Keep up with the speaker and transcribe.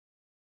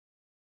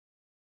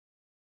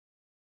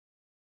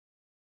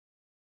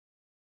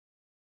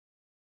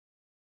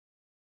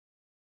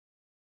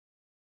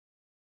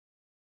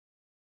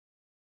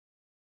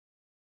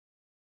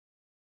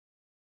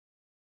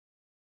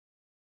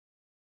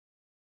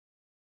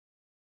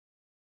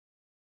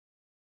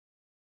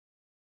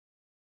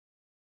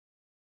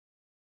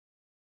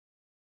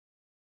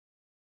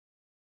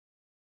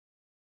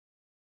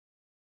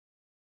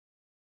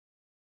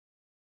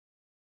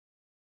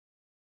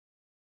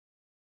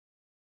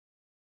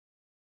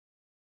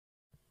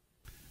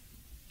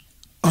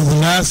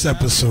last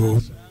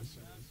episode,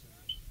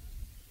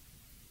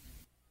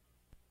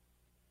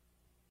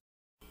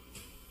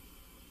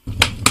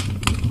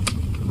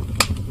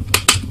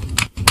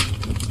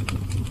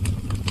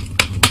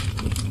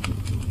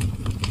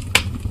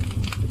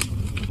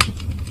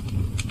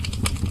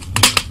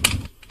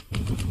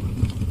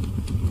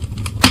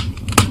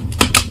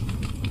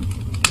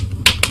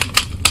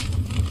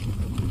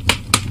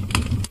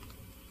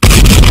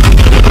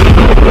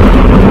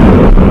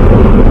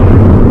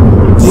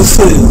 this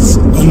is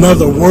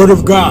another Word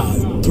of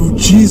God through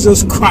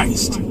Jesus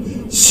Christ,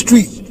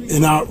 Street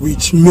and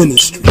Outreach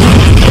Ministry,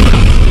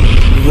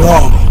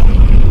 raw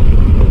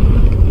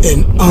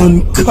and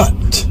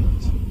uncut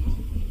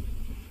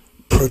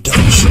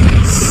productions.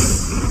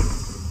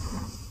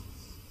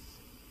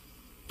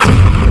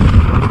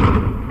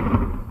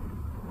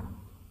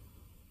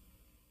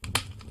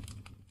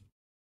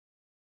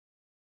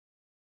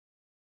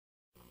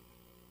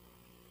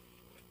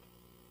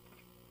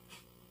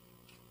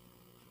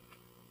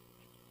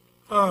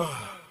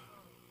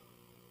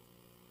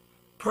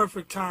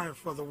 Perfect time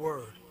for the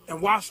Word.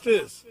 And watch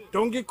this.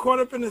 Don't get caught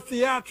up in the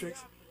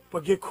theatrics,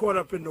 but get caught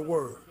up in the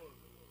Word.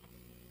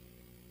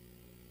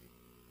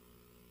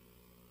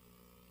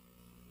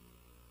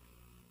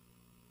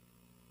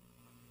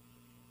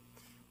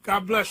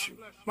 God bless you.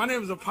 My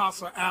name is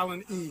Apostle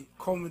Alan E.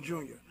 Coleman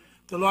Jr.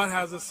 The Lord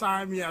has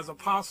assigned me as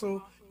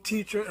apostle,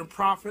 teacher, and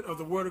prophet of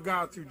the Word of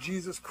God through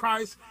Jesus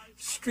Christ,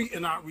 Street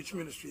and Outreach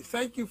Ministry.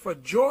 Thank you for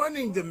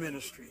joining the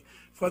ministry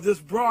for this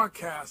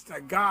broadcast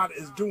that God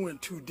is doing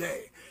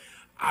today.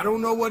 I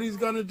don't know what he's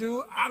going to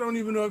do. I don't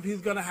even know if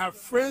he's going to have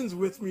friends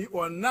with me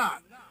or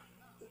not.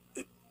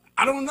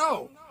 I don't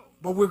know,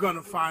 but we're going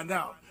to find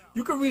out.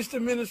 You can reach the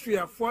ministry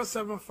at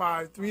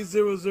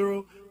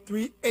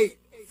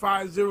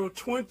 475-300-3850,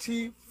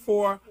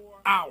 24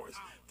 hours.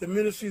 The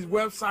ministry's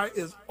website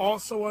is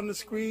also on the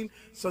screen,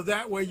 so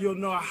that way you'll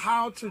know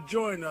how to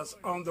join us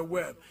on the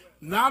web.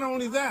 Not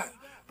only that,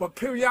 but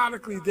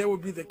periodically there will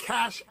be the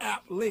Cash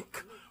App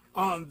link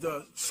on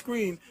the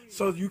screen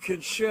so you can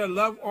share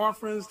love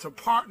offerings to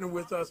partner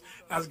with us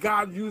as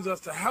God uses us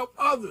to help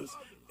others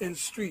in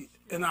street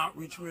and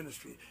outreach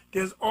ministry.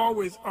 There's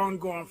always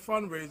ongoing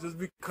fundraisers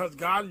because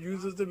God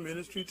uses the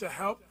ministry to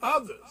help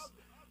others,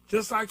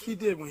 just like he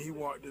did when he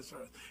walked this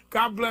earth.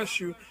 God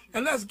bless you,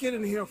 and let's get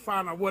in here and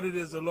find out what it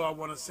is the Lord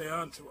wants to say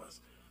unto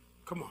us.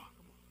 Come on.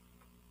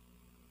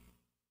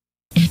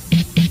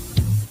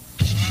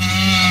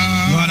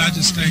 Lord, I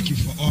just thank you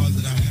for all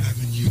that I have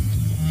in you,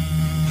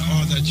 and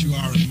all that you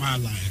are in my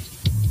life,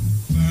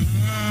 for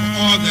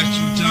all that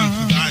you've done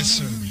for thy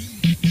servant.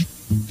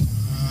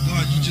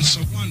 Lord, you're just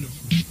so wonderful.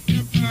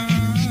 You're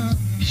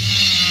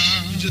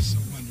just so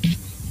wonderful.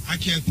 I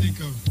can't think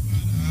of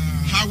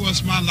how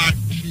else my life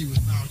would be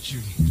without you.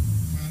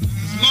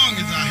 As long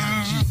as I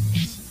have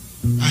Jesus,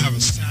 I have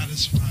a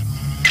satisfied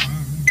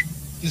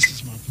life. This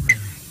is my prayer.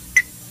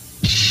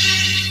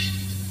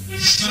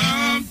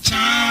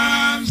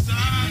 Sometimes I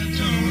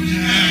don't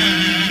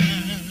have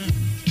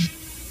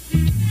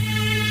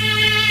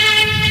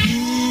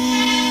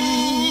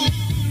food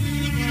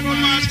for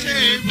my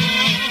table.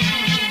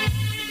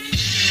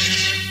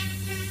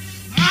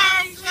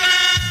 I'm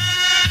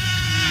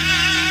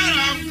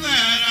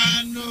glad I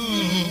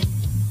know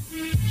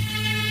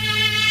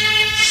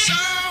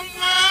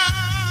someone,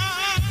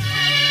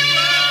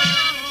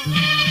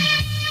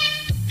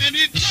 and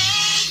he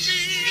told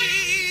me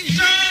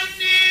don't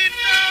need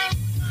no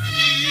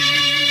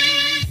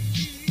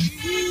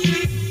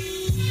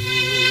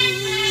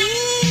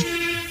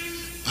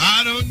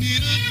I don't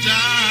need a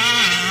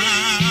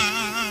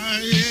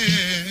dime,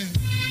 yeah.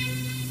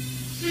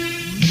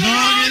 As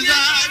long as I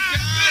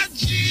got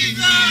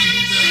Jesus,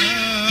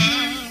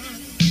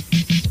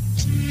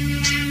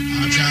 I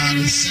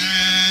gotta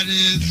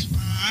satisfy.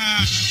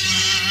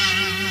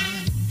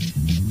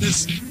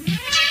 Listen,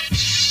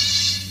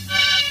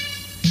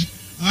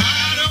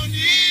 I don't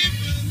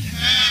even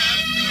have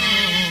no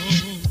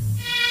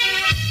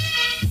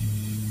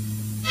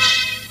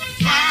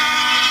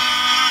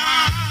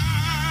fine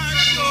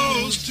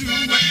clothes to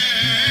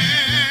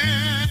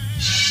wear.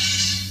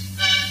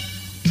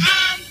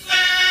 I'm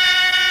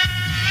glad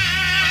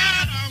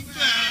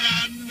I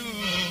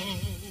know.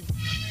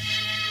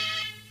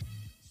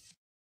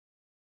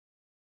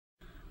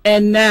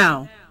 And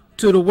now,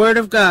 to the Word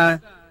of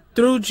God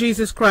through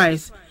Jesus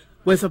Christ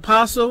with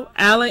Apostle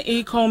Alan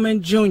E.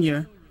 Coleman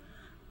Jr.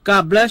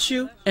 God bless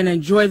you and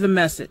enjoy the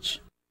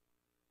message.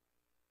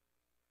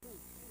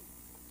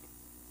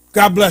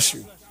 God bless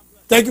you.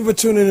 Thank you for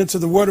tuning into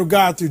the Word of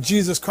God through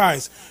Jesus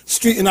Christ,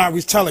 Street and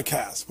Outreach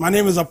Telecast. My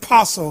name is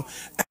Apostle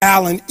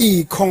Alan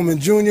E. Coleman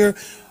Jr.,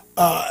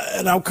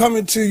 and I'm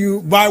coming to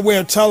you by way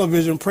of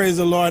television, praise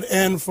the Lord,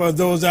 and for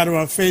those that are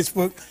on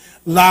Facebook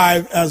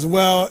Live as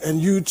well,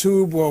 and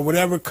YouTube, or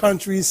whatever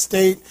country,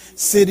 state,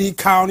 city,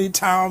 county,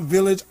 town,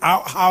 village,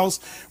 outhouse,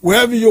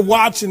 wherever you're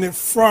watching it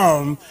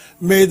from,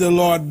 may the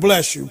Lord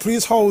bless you.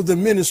 Please hold the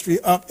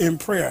ministry up in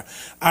prayer.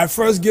 I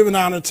first give an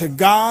honor to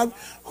God,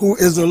 who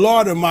is the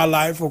Lord of my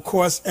life, of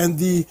course, and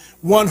the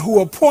one who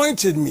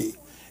appointed me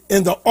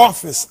in the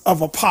office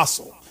of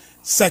apostle.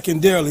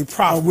 Secondarily,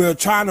 prophet. We're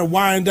trying to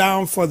wind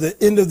down for the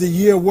end of the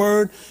year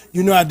word.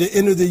 You know, at the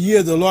end of the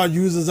year, the Lord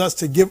uses us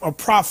to give a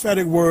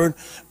prophetic word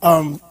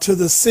to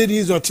the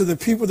cities or to the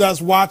people that's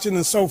watching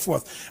and so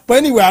forth. But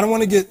anyway, I don't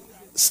want to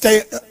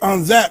stay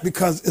on that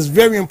because it's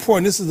very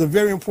important. This is a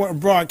very important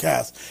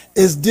broadcast.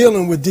 It's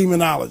dealing with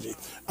demonology.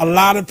 A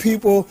lot of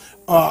people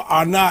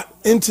are not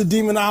into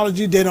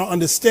demonology. They don't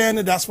understand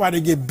it. That's why they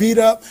get beat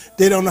up.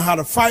 They don't know how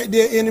to fight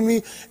their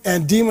enemy.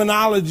 And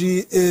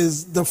demonology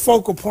is the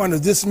focal point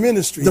of this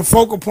ministry. The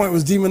focal point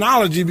was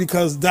demonology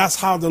because that's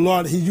how the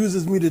Lord, he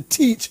uses me to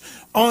teach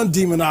on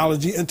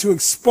demonology and to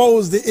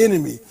expose the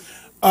enemy,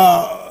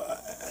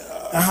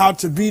 how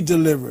to be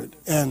delivered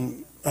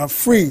and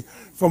free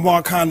from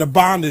all kind of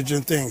bondage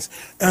and things.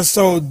 And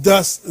so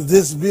thus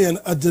this being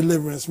a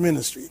deliverance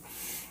ministry.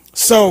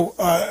 So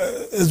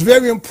it's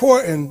very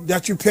important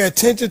that you pay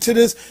attention to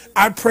this.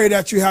 I pray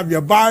that you have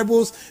your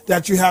Bibles,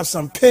 that you have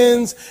some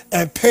pens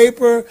and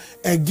paper,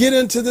 and get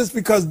into this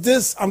because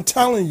this, I'm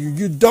telling you,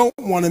 you don't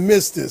want to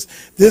miss this.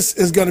 This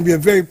is going to be a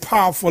very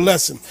powerful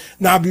lesson.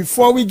 Now,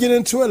 before we get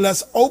into it,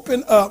 let's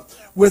open up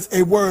with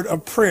a word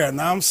of prayer.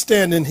 Now, I'm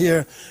standing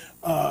here,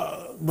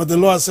 but the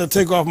Lord said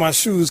take off my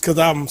shoes because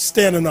I'm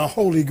standing on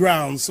holy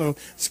ground. So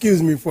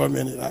excuse me for a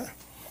minute. I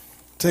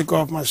take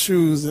off my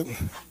shoes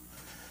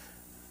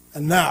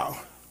and now,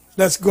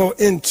 let's go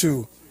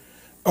into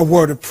a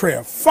word of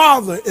prayer.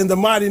 Father, in the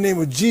mighty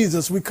name of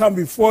Jesus, we come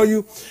before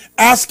you,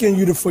 asking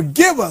you to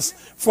forgive us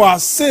for our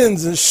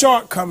sins and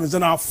shortcomings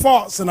and our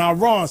faults and our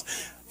wrongs.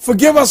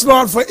 Forgive us,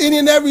 Lord, for any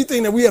and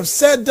everything that we have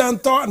said, done,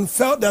 thought, and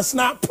felt that's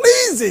not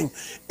pleasing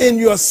in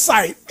your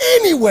sight.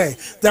 Any way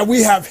that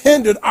we have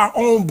hindered our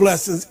own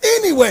blessings,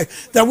 any way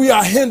that we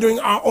are hindering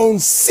our own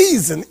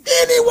season,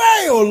 any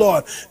way, oh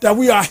Lord, that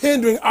we are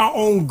hindering our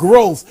own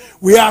growth,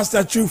 we ask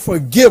that you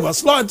forgive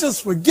us. Lord,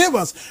 just forgive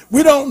us.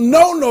 We don't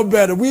know no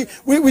better. We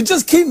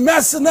just keep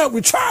messing up. We're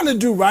trying to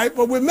do right,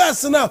 but we're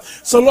messing up.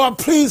 So Lord,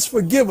 please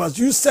forgive us.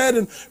 You said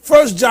in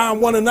 1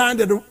 John 1:9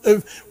 that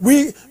if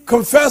we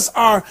confess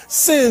our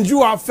sins,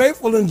 you are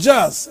faithful and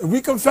just. If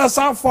we confess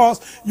our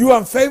faults, you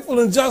are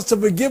faithful and just to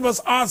forgive us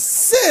our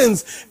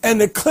sins and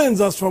to cleanse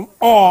us from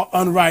all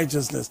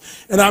unrighteousness.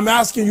 And I'm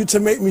asking you to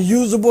make me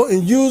usable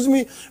and use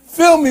me.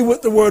 Fill me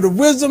with the word of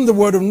wisdom, the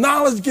word of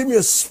knowledge. Give me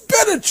a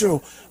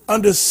spiritual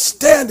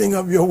understanding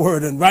of your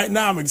word. And right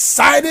now I'm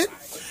excited.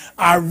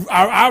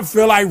 I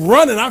feel like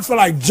running. I feel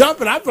like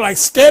jumping. I feel like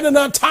standing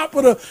on top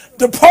of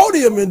the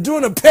podium and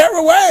doing a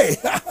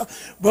pirouette.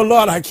 But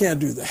Lord, I can't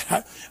do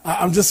that.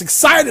 I'm just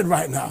excited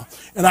right now.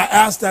 And I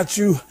ask that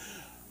you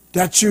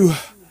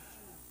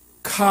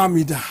calm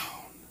me down,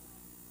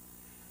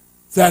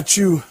 that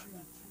you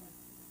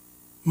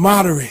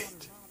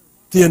moderate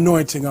the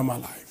anointing of my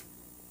life,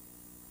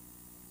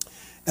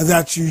 and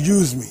that you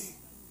use me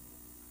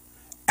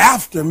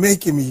after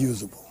making me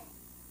usable,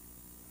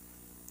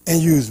 and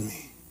use me.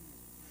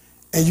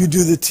 And you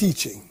do the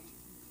teaching.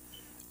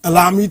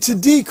 Allow me to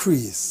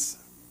decrease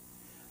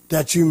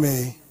that you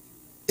may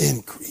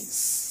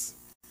increase.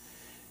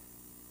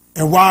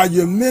 And while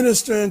you're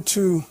ministering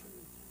to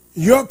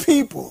your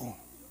people,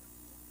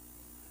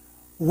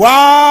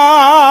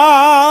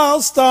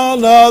 whilst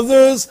on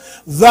others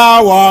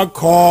thou art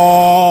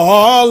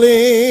calling,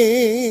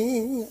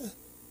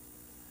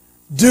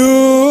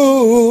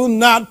 do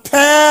not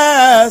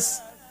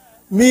pass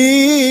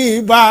me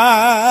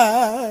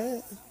by.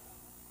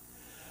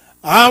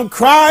 I'm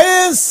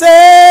crying, Savior,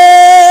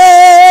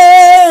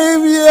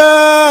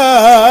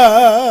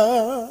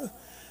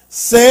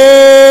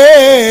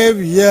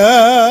 Savior,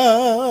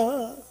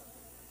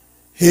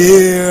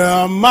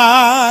 hear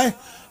my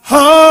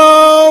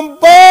humble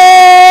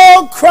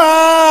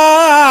cry.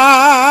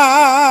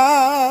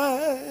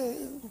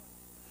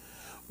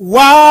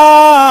 Whilst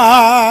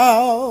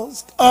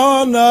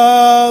on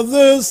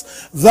others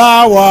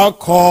thou art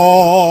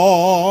calling,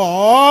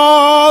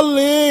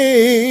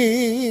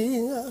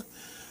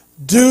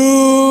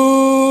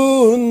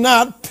 do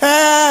not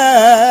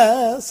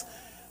pass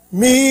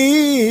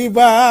me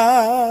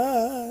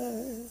by.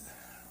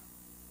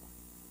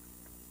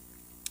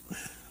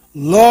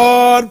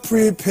 Lord,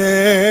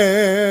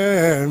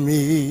 prepare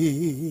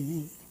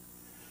me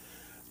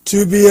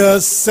to be a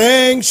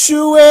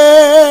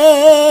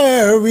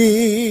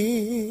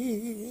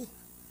sanctuary,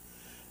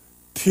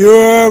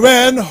 pure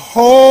and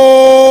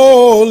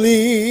holy,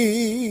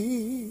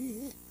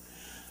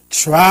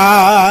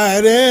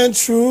 tried and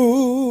true,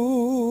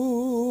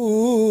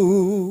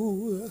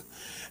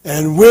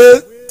 and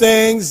with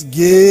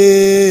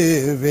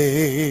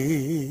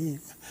thanksgiving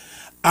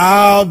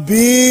I'll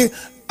be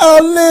a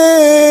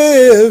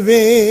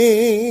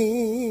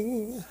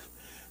living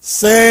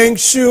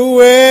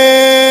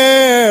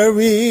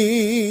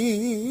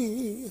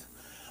sanctuary,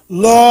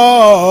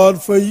 Lord,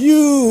 for you.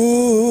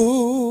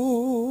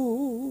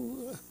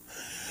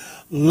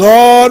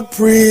 Lord,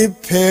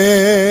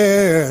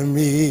 prepare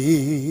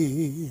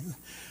me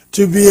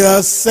to be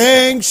a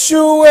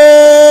sanctuary,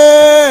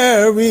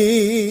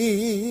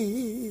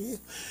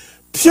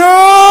 pure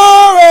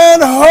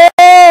and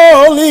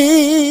holy,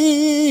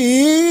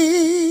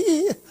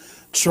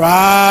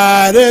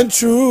 tried and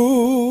true,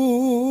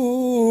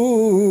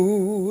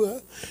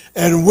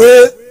 and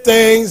with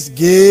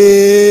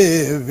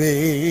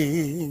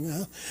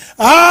thanksgiving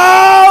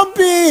I'll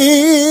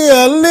be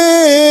a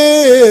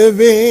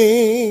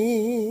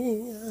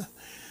living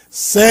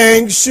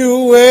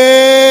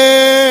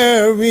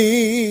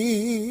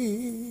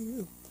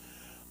sanctuary,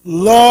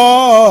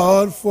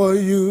 Lord, for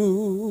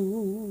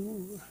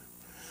you.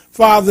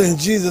 Father, in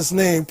Jesus'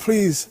 name,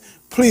 please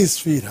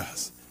feed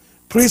us.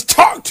 Please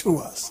talk to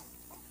us.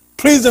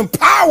 Please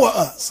empower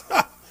us.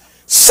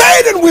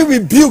 Satan, we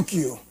rebuke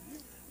you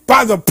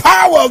by the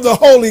power of the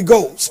Holy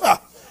Ghost.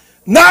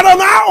 Not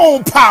on our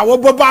own power,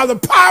 but by the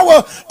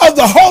power of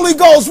the Holy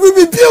Ghost, we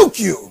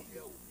rebuke you.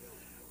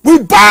 We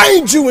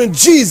bind you in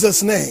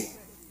Jesus' name.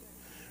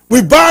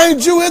 We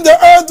bind you in the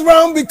earth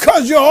realm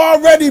because you're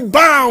already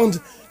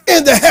bound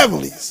in the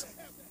heavenlies.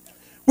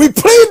 We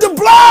plead the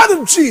blood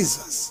of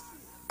Jesus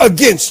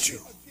against you.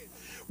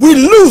 We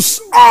loose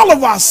all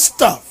of our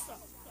stuff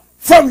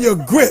from your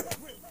grip,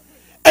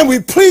 and we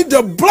plead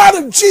the blood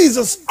of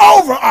Jesus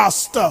over our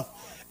stuff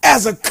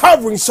as a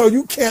covering so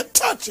you can't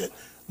touch it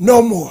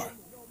no more.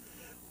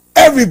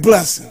 Every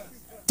blessing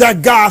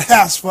that God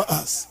has for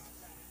us,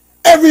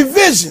 every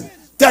vision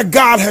that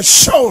God has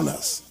shown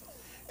us,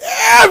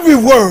 every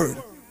word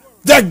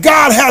that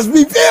God has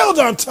revealed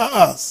unto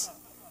us,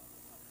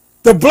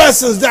 the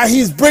blessings that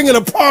he's bringing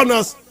upon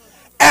us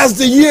as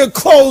the year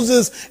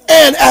closes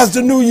and as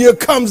the new year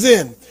comes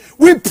in.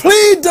 We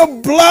plead the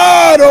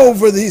blood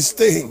over these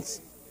things.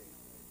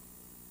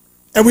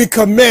 And we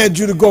command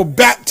you to go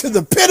back to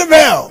the pit of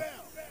hell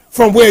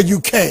from where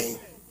you came.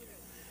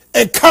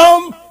 And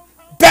come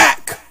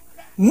back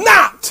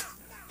not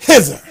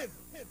hither.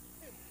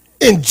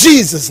 In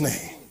Jesus'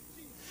 name.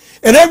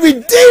 And every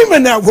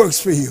demon that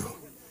works for you,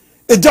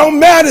 it don't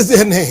matter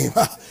their name.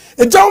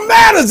 It don't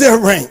matter their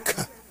rank.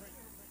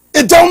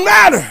 It don't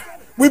matter.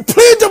 We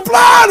plead the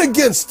blood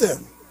against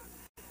them.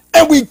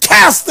 And we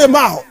cast them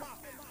out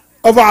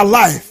of our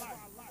life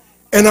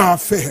and our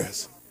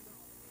affairs.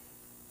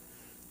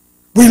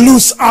 We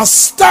loose our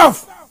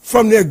stuff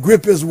from their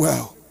grip as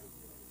well.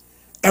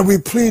 And we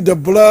plead the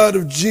blood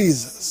of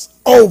Jesus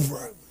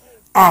over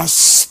our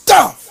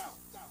stuff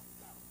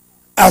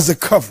as a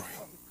covering.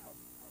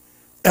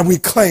 And we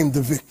claim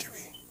the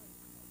victory.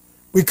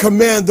 We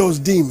command those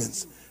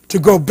demons to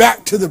go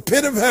back to the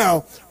pit of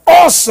hell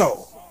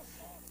also.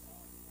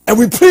 And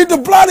we plead the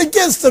blood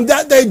against them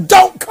that they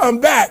don't come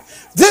back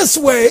this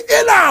way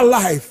in our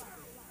life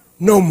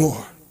no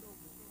more.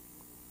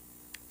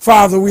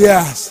 Father, we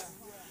ask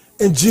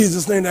in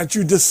Jesus' name that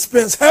you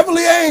dispense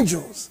heavenly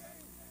angels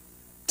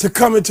to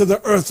come into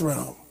the earth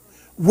realm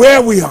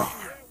where we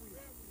are,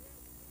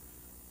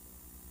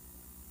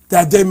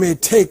 that they may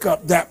take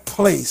up that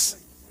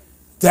place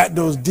that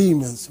those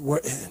demons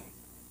were in.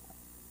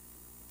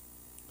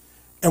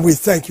 And we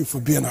thank you for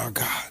being our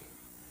God.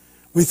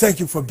 We thank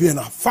you for being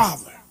our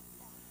Father.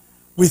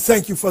 We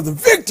thank you for the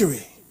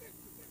victory.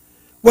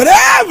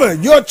 Whatever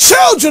your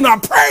children are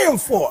praying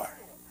for,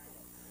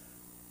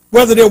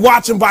 whether they're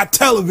watching by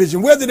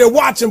television, whether they're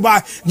watching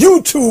by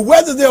YouTube,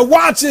 whether they're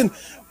watching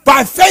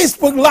by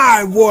Facebook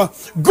Live or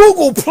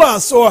Google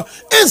Plus or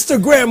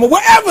Instagram or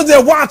wherever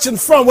they're watching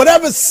from,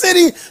 whatever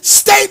city,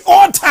 state,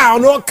 or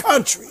town or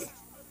country,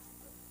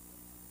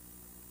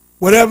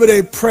 whatever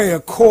they pray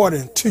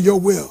according to your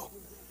will,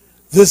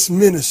 this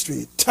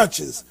ministry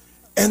touches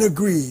and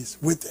agrees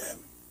with them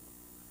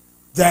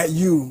that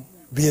you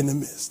be in the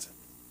midst.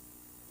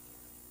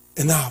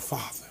 And now,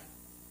 Father,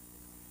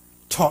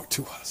 talk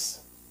to us.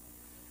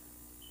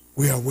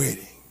 We are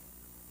waiting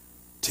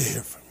to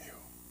hear from you.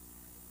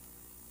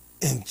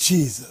 In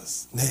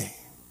Jesus' name,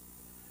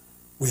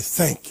 we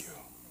thank you.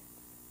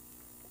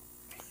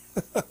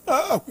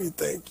 We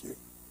thank you.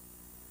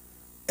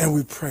 And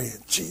we pray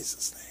in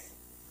Jesus'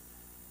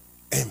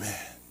 name.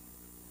 Amen.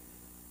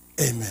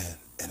 Amen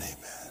and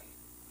amen.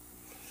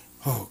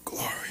 Oh,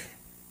 glory.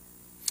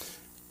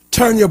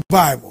 Turn your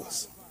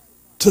Bibles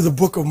to the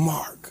book of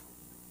Mark,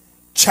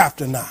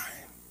 chapter 9.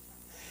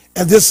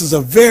 And this is a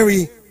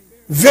very,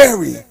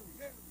 very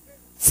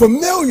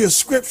familiar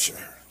scripture.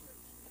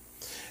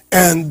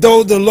 And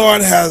though the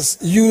Lord has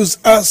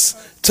used us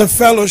to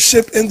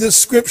fellowship in this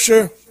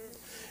scripture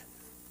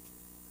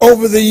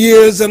over the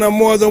years and on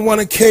more than one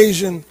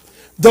occasion,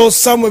 though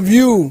some of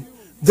you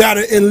that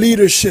are in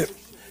leadership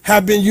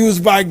have been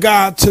used by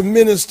God to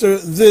minister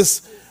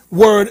this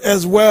word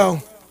as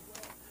well,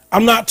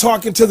 I'm not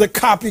talking to the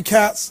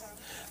copycats.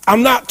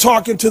 I'm not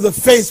talking to the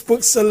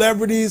Facebook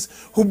celebrities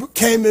who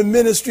came in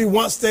ministry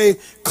once they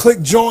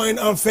clicked join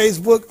on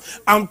Facebook.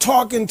 I'm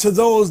talking to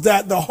those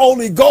that the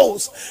Holy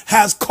Ghost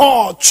has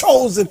called,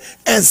 chosen,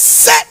 and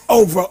set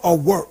over a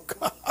work.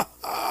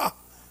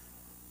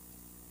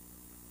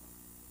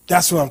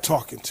 That's what I'm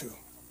talking to.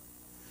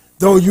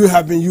 Though you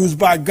have been used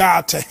by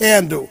God to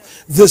handle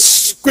this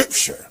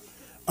scripture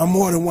on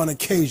more than one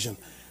occasion,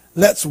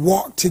 let's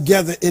walk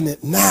together in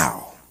it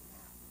now.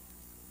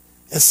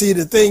 And see,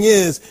 the thing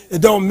is,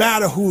 it don't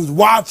matter who's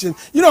watching.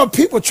 You know,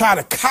 people try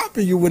to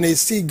copy you when they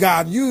see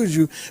God use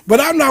you, but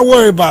I'm not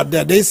worried about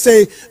that. They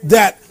say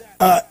that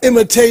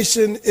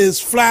imitation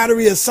is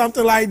flattery or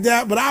something like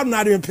that, but I'm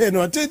not even paying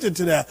no attention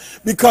to that.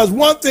 Because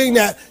one thing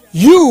that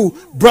you,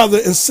 brother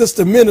and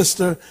sister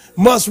minister,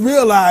 must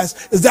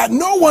realize is that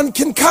no one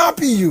can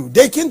copy you.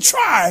 They can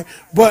try,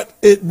 but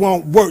it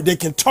won't work. They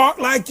can talk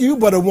like you,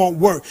 but it won't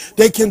work.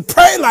 They can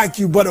pray like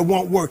you, but it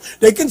won't work.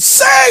 They can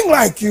sing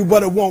like you,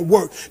 but it won't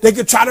work. They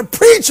can try to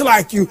preach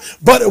like you,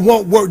 but it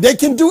won't work. They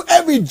can do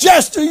every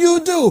gesture you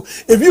do.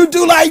 If you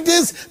do like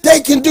this,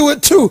 they can do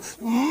it too,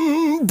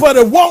 but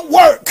it won't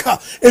work.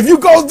 If you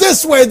go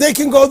this way, they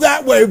can go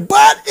that way,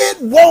 but it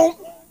won't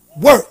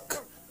work.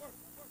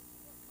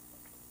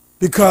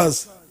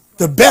 Because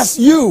the best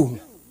you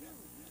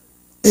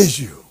is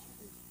you.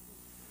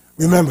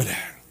 Remember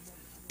that.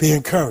 Be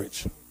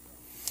encouraged.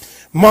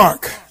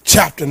 Mark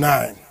chapter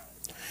 9.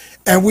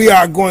 And we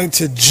are going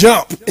to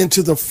jump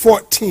into the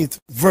 14th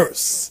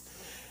verse.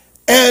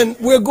 And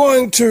we're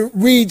going to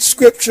read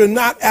scripture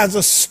not as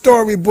a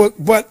storybook,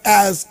 but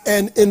as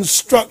an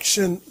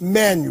instruction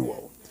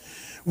manual.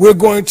 We're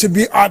going to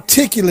be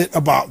articulate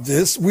about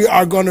this. We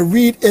are going to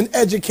read in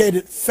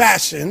educated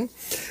fashion.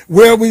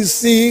 Where we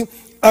see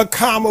a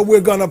comma,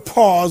 we're going to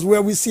pause.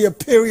 Where we see a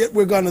period,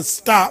 we're going to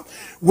stop.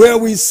 Where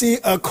we see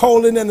a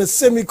colon and a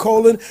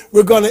semicolon,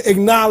 we're going to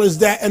acknowledge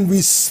that and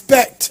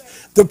respect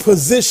the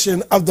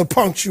position of the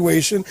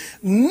punctuation.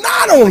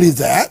 Not only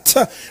that,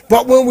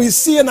 but when we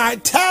see an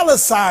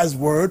italicized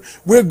word,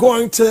 we're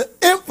going to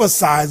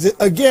emphasize it,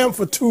 again,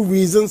 for two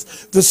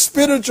reasons. The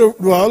spiritual,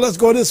 well, let's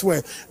go this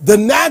way. The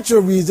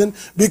natural reason,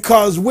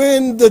 because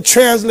when the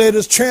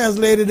translators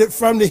translated it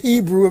from the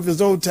Hebrew of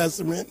his Old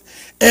Testament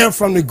and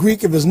from the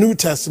Greek of his New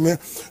Testament,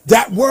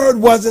 that word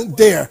wasn't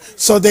there.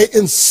 So they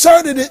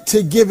inserted it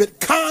to give it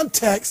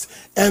context,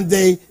 and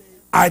they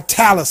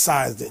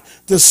italicized it.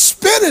 The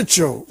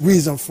spiritual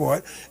reason for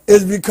it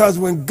is because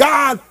when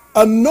God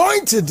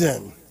anointed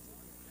them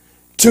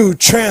to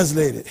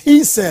translate it,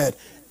 he said,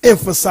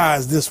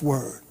 emphasize this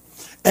word.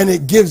 And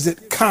it gives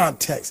it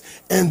context.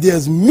 And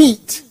there's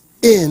meat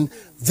in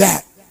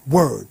that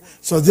word.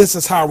 So this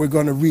is how we're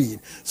going to read.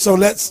 So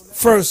let's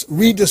first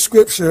read the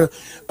scripture.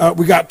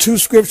 We got two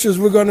scriptures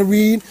we're going to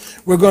read.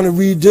 We're going to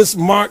read this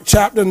Mark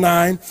chapter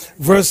 9,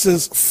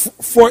 verses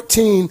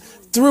 14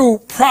 through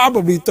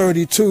probably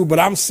 32, but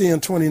I'm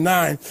seeing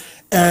 29.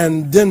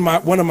 And then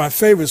one of my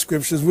favorite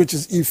scriptures, which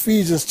is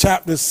Ephesians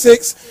chapter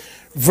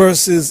 6,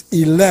 verses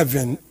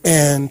 11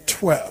 and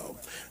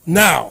 12.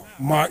 Now,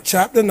 Mark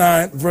chapter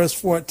 9, verse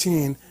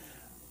 14,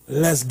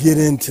 let's get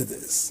into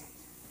this.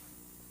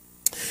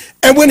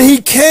 And when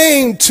he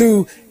came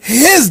to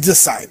his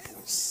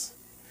disciples,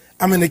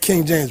 I'm in the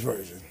King James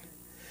Version,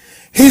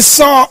 he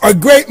saw a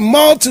great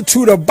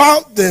multitude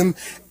about them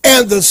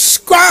and the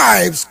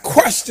scribes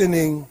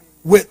questioning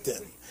with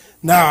them.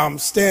 Now, I'm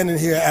standing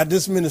here at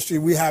this ministry.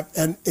 We have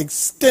an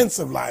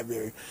extensive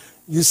library.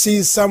 You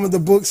see some of the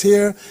books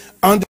here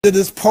under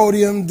this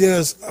podium.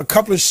 There's a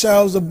couple of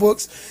shelves of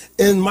books.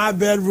 In my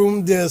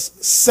bedroom, there's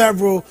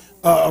several,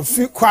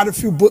 quite a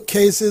few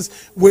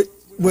bookcases with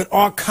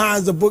all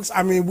kinds of books.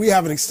 I mean, we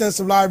have an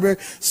extensive library.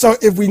 So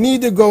if we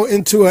need to go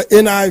into an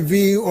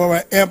NIV or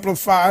an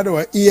Amplified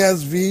or an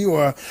ESV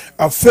or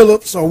a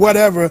Phillips or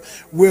whatever,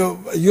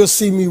 you'll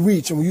see me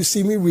reach. And when you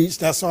see me reach,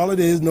 that's all it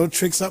is. No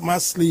tricks up my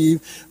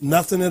sleeve,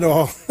 nothing at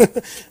all.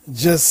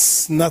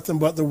 Just nothing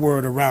but the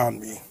word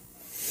around me.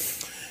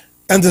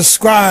 And the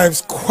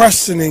scribes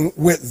questioning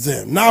with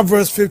them. Now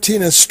verse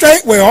 15, and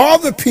straightway all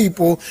the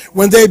people,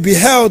 when they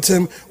beheld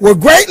him, were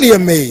greatly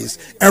amazed,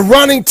 and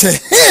running to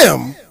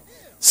him,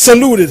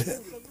 saluted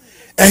him.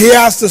 And he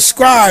asked the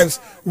scribes,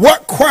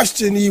 what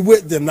question ye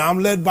with them? Now I'm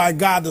led by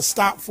God to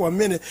stop for a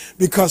minute,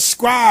 because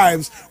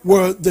scribes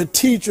were the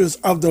teachers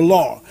of the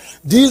law.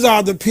 These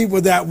are the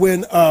people that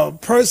when a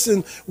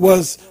person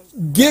was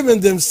giving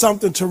them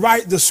something to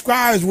write, the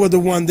scribes were the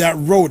one that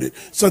wrote it.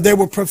 So they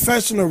were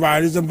professional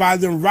writers, and by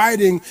them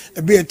writing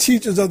and being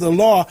teachers of the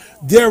law,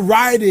 their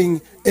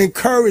writing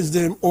encouraged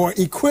them or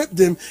equipped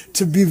them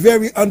to be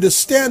very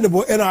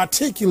understandable and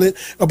articulate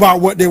about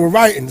what they were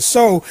writing.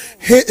 So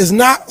it is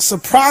not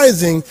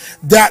surprising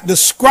that the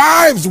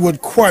scribes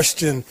would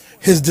question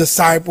his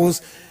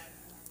disciples,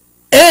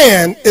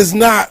 and it's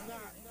not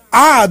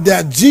odd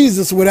that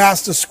Jesus would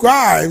ask the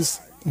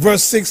scribes,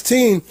 verse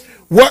 16,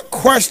 what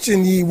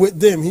question ye with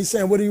them? He's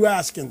saying, what are you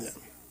asking them?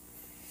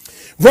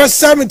 Verse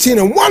 17,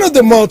 and one of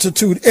the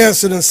multitude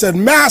answered and said,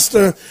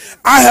 Master,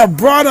 I have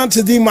brought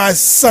unto thee my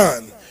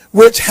son,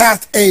 which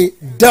hath a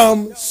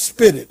dumb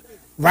spirit.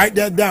 Write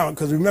that down,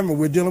 because remember,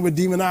 we're dealing with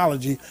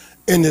demonology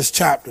in this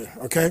chapter,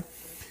 okay?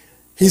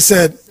 He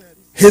said,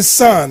 his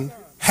son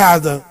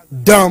has a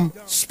dumb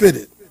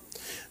spirit.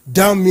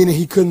 Dumb meaning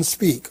he couldn't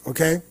speak,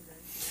 okay?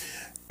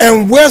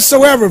 And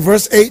wheresoever,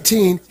 verse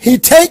 18, he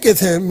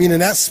taketh him, meaning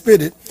that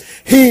spirit,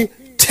 he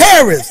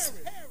teareth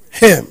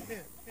him.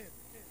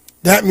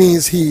 That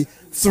means he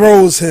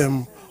throws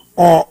him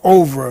all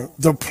over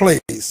the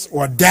place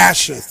or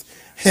dasheth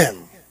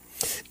him.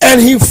 And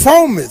he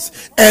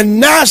foameth,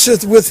 and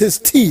gnasheth with his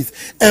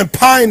teeth, and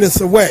pineth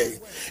away.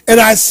 And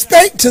I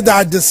spake to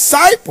thy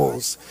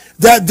disciples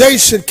that they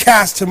should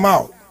cast him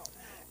out,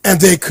 and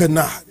they could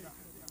not.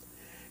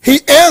 He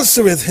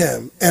answereth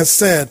him and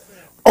said,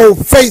 O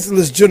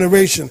faithless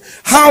generation,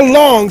 how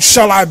long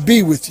shall I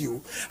be with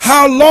you?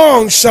 How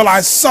long shall I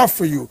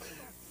suffer you?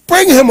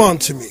 Bring him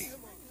unto me.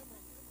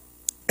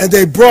 And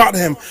they brought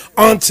him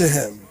unto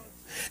him.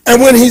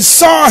 And when he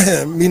saw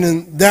him,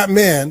 meaning that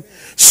man,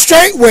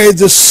 straightway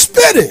the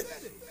spirit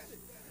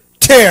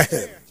tear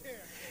him,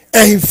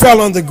 and he fell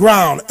on the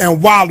ground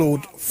and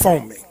wallowed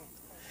foaming.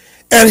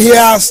 And he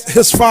asked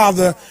his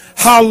father,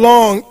 how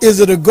long is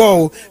it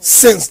ago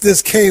since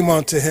this came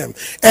unto him?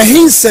 And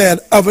he said,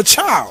 of a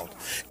child.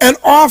 And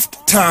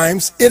oft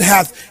times it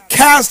hath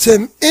cast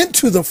him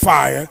into the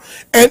fire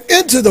and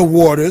into the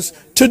waters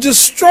to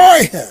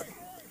destroy him.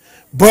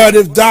 But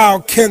if thou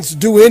canst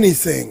do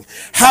anything,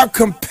 have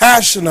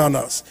compassion on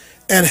us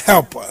and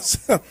help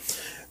us.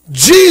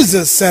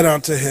 Jesus said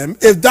unto him,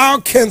 if thou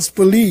canst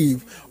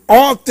believe,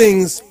 all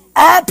things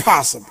are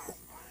possible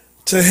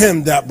to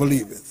him that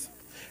believeth.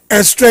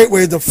 And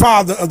straightway the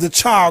father of the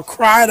child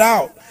cried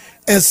out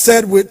and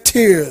said with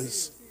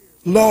tears,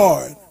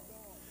 Lord,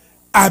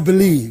 I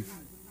believe.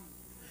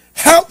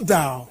 Help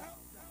thou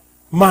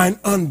mine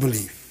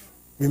unbelief.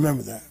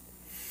 Remember that.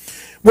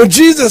 When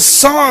Jesus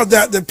saw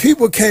that the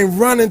people came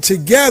running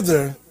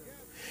together,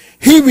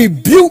 he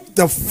rebuked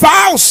the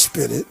foul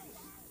spirit,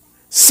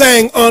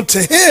 saying unto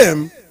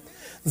him,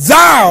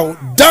 thou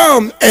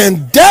dumb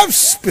and deaf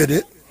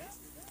spirit,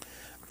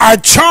 I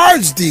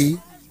charge thee,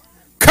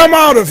 come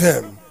out of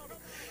him,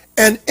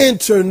 and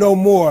enter no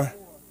more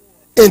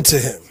into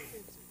him.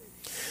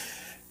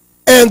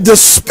 And the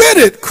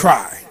spirit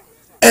cried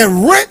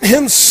and rent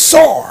him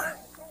sore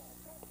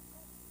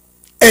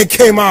and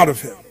came out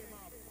of him.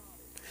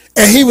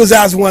 And he was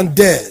as one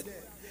dead,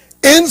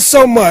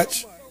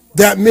 insomuch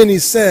that many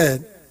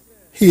said,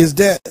 he is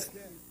dead.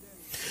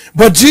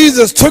 But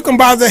Jesus took him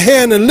by the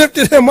hand and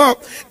lifted him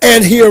up,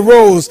 and he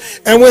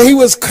arose. And when he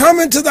was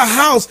coming to the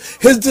house,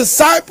 his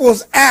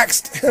disciples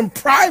asked him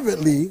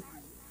privately,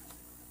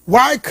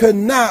 why could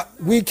not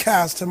we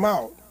cast him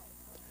out?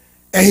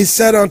 And he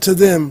said unto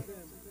them,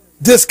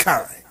 this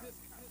kind.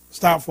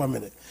 Stop for a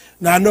minute.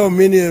 Now I know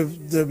many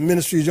of the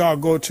ministries y'all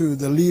go to,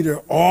 the leader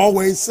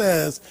always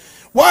says,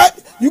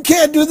 what? You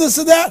can't do this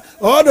or that?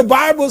 Or the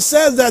Bible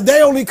says that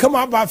they only come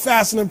out by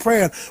fasting and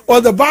praying.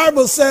 Or the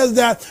Bible says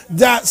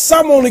that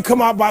some only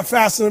come out by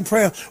fasting and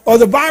praying. Or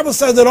the Bible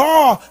says that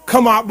all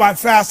come out by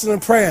fasting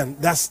and praying.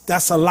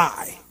 That's a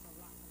lie.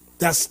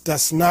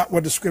 That's not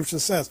what the scripture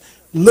says.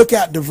 Look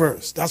at the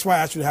verse. That's why I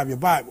asked you to have your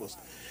Bibles.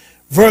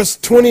 Verse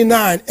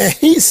 29, and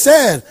he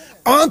said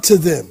unto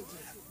them,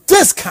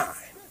 this kind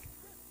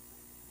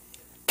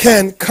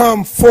can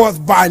come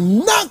forth by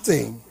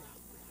nothing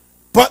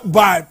but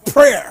by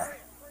prayer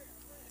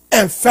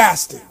and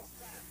fasting.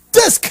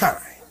 This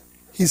kind,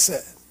 he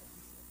said.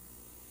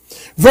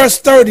 Verse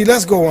 30,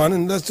 let's go on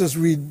and let's just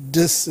read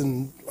this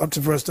and up to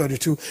verse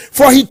 32.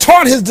 For he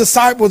taught his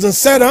disciples and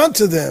said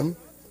unto them,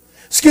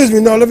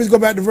 let me go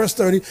back to verse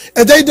 30.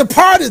 And they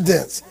departed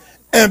thence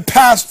and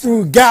passed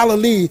through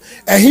Galilee,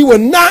 and he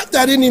would not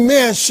that any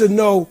man should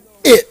know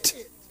it.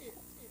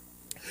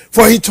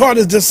 For he taught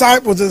his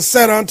disciples and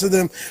said unto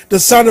them, the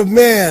Son of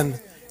Man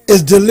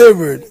is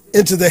delivered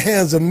into the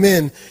hands of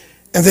men,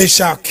 and they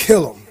shall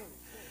kill him.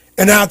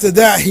 And after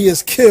that he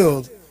is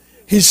killed,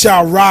 he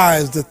shall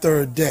rise the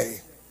third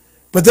day.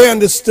 But they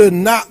understood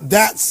not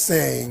that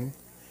saying,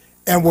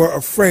 and were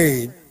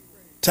afraid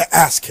to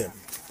ask him.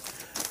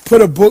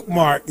 Put a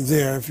bookmark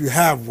there if you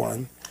have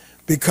one,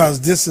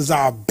 because this is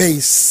our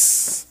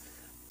base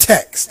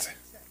text.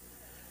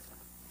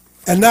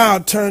 And now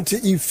turn to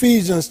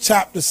Ephesians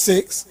chapter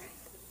 6,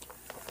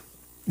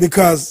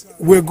 because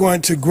we're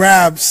going to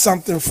grab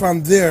something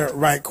from there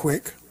right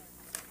quick.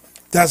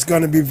 That's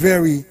going to be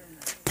very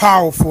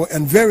powerful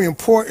and very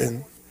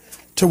important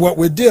to what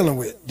we're dealing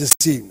with this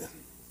evening.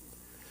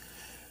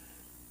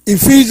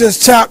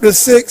 Ephesians chapter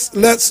 6,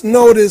 let's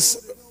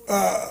notice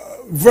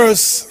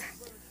verse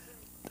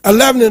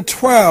 11 and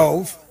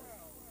 12.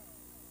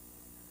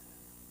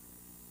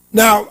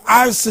 Now,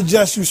 I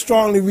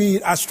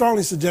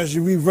strongly suggest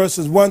you read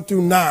verses 1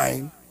 through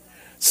 9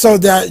 so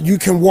that you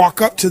can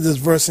walk up to this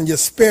verse in your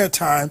spare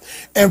time.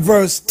 And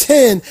verse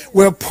 10,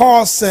 where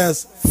Paul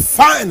says,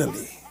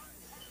 finally,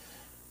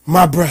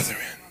 my brethren,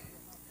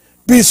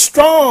 be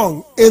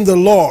strong in the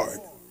Lord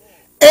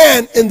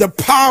and in the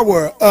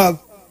power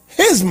of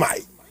his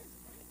might.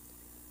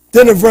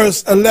 Then in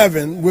verse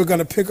 11, we're going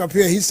to pick up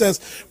here, he says,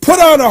 put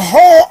on the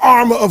whole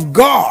armor of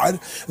God,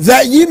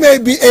 that ye may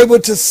be able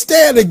to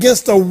stand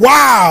against the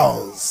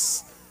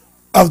wiles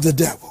of the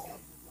devil.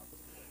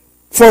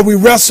 For we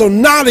wrestle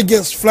not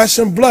against flesh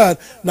and blood.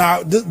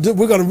 Now,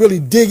 we're going to really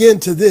dig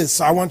into this,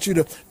 so I want you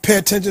to pay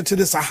attention to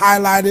this. I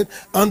highlight it,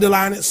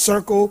 underline it,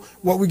 circle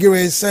what we get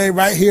ready to say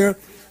right here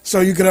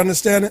so you can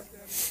understand it.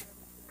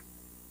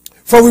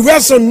 For we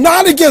wrestle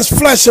not against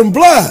flesh and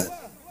blood.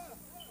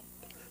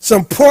 It's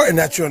important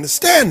that you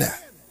understand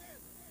that.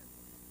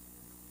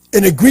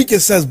 In the Greek,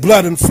 it says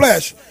blood and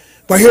flesh,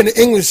 but here in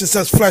the English, it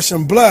says flesh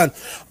and blood.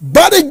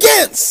 But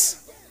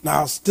against,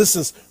 now this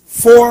is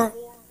 4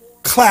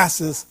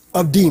 classes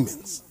of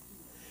demons.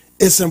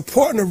 It's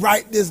important to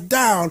write this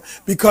down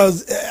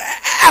because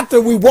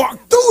after we walk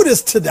through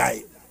this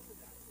today,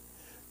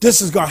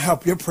 this is going to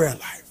help your prayer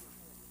life.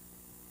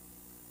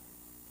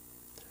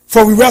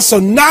 For we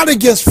wrestle not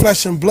against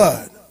flesh and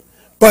blood,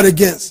 but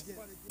against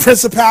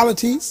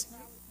principalities,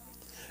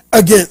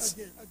 against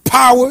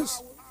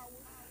powers,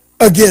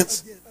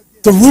 against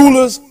the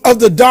rulers of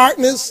the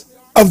darkness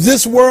of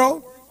this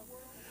world,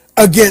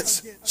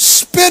 against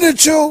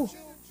spiritual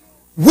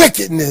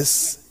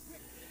wickedness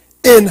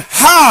in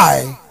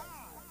high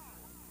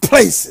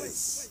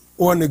places.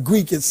 Or in the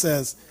Greek it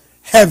says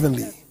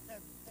heavenly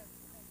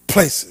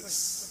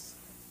places.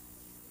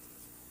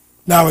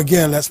 Now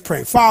again, let's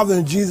pray. Father,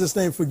 in Jesus'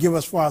 name, forgive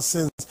us for our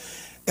sins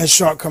and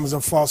shortcomings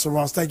and false and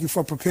wrongs. Thank you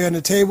for preparing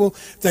the table.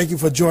 Thank you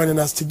for joining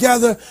us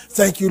together.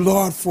 Thank you,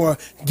 Lord, for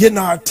getting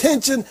our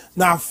attention.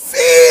 Now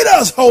feed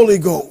us, Holy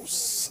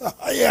Ghost.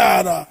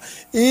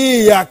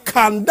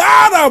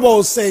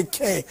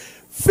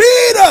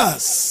 Feed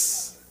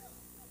us.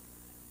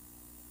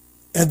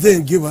 And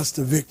then give us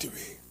the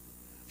victory.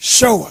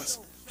 Show us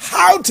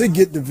how to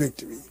get the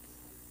victory.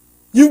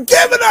 You've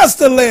given us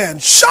the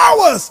land.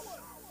 Show us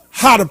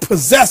how to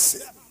possess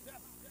it.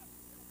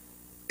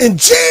 In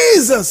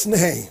Jesus'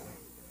 name,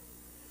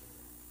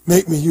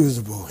 make me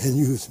usable and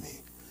use me.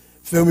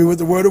 Fill me with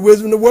the word of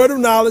wisdom, the word of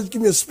knowledge.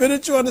 Give me a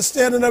spiritual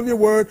understanding of your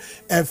word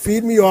and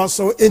feed me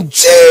also. In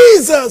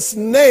Jesus'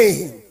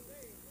 name,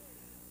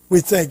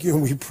 we thank you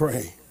and we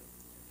pray.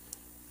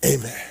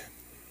 Amen.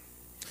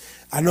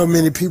 I know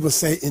many people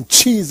say in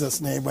Jesus'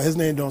 name, but his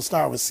name don't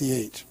start with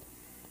CH.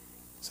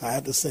 So I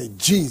have to say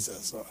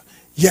Jesus or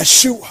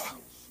Yeshua.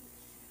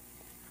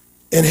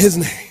 In his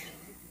name.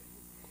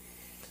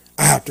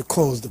 I have to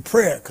close the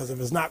prayer because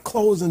if it's not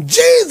closed in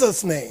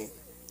Jesus' name,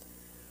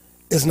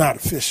 it's not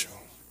official.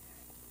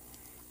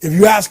 If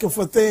you're asking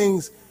for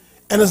things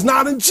and it's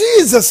not in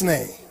Jesus'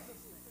 name,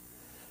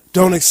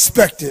 don't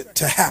expect it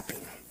to happen.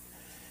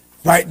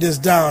 Write this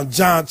down.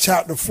 John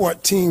chapter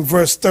 14,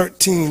 verse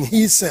 13,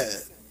 he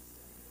said,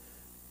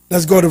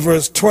 let's go to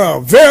verse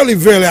 12. Verily,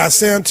 verily, I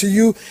say unto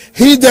you,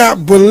 he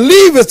that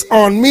believeth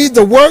on me,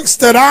 the works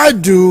that I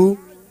do,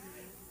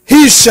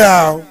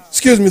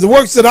 the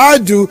works that I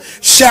do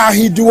shall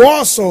he do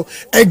also,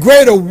 and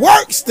greater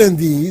works than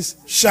these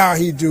shall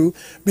he do,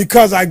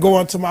 because I go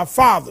unto my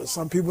Father.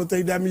 Some people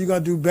think that means you're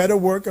going to do better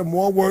work and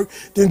more work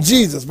than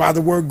Jesus by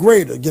the word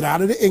greater. Get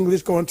out of the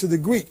English, go into the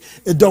Greek.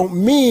 It don't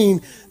mean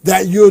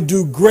that you'll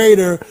do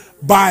greater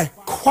by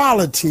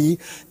quality.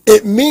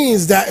 It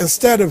means that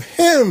instead of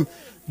him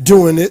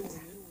doing it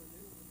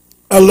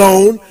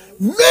alone,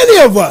 many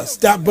of us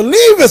that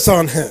believeth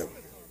on him,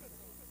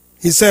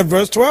 he said,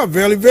 verse 12,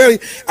 verily, verily,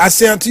 I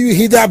say unto you,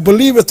 he that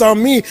believeth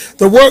on me,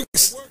 the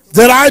works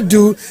that I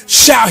do,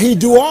 shall he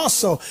do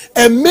also.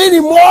 And many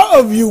more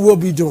of you will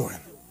be doing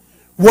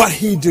what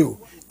he do.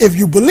 If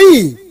you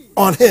believe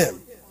on him,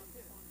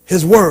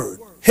 his word,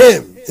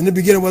 him. In the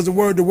beginning was the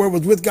word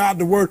was with God,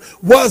 the word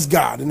was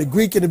God. In the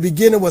Greek, in the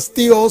beginning was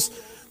theos,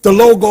 the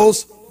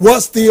logos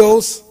was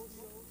theos.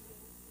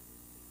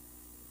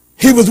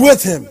 He was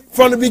with him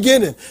from the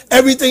beginning.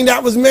 Everything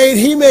that was made,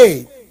 he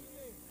made.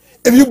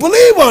 If you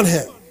believe on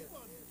him,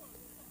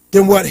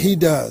 then what he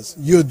does,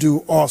 you'll do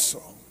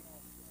also.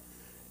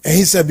 And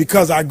he said,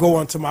 because I go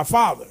unto my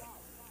Father.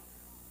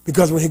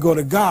 Because when he go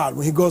to God,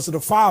 when he goes to the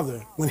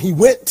Father, when he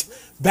went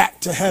back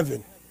to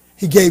heaven,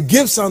 he gave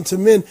gifts unto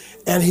men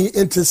and he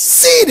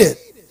interceded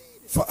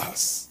for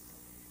us.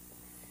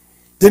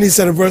 Then he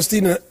said in verse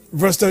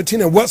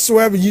 13, and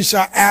whatsoever ye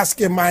shall ask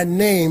in my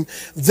name,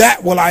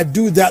 that will I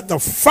do, that the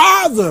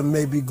Father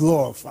may be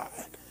glorified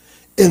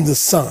in the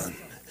Son.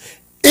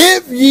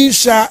 If ye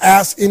shall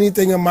ask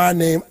anything in my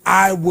name,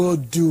 I will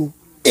do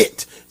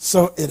it.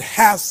 So it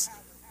has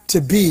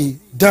to be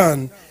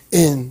done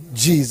in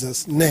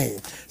Jesus' name.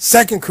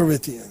 2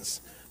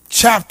 Corinthians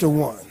chapter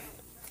 1.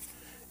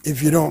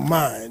 If you don't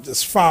mind,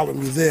 just follow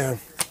me there.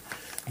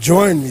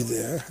 Join me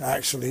there,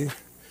 actually.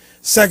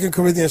 2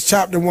 Corinthians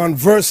chapter 1,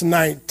 verse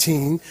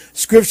 19,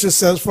 scripture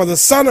says, for the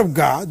Son of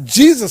God,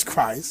 Jesus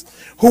Christ,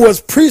 who was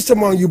preached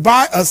among you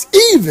by us,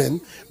 even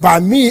by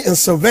me and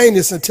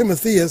Silvanus and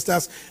Timotheus,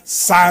 that's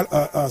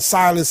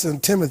Silas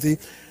and Timothy,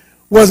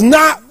 was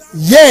not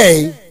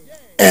yea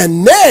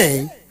and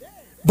nay,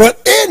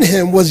 but in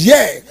him was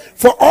yea.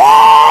 For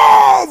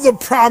all the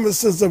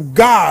promises of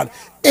God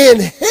in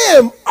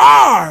him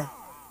are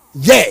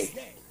yea.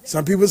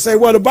 Some people say,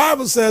 well, the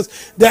Bible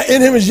says that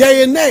in him is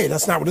yea and nay.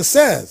 That's not what it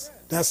says.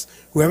 That's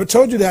whoever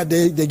told you that,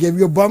 they gave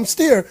you a bum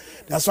steer.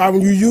 That's why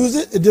when you use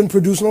it, it didn't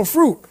produce no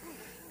fruit.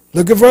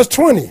 Look at verse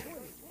 20.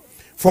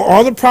 For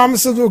all the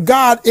promises of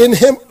God in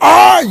him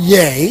are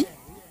yea,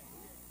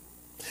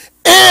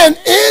 and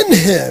in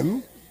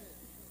him,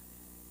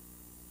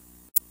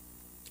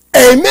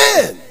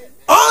 amen,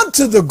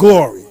 unto the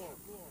glory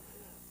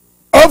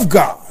of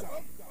God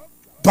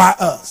by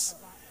us.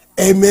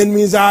 Amen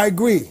means I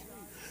agree.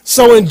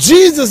 So in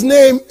Jesus'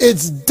 name,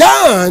 it's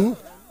done.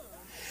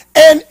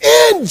 And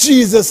in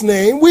Jesus'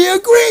 name, we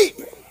agree.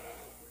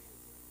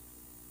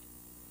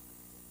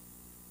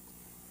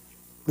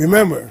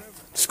 Remember,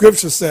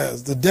 Scripture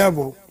says the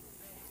devil,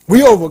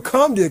 we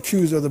overcome the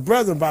accuser of the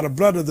brethren by the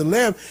blood of the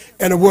Lamb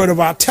and the word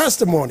of our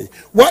testimony.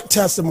 What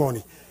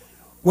testimony?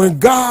 When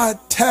God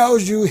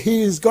tells you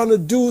he's going to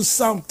do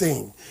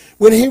something,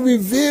 when he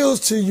reveals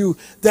to you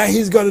that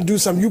he's going to do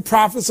something, you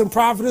prophets and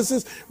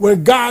prophetesses,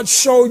 when God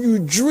shows you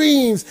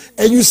dreams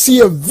and you see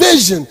a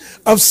vision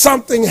of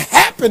something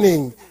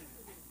happening,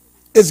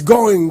 it's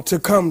going to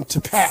come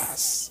to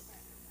pass.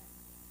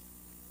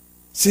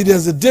 See,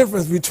 there's a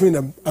difference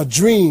between a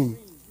dream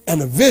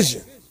and a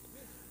vision.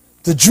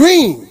 The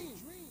dream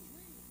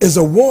is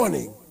a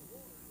warning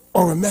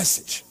or a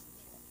message.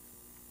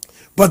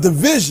 But the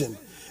vision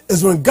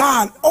is when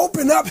God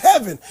opened up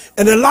heaven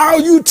and allow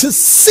you to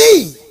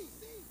see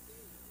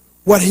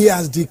what he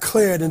has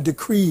declared and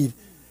decreed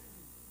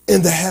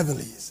in the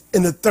heavenlies,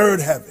 in the third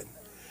heaven.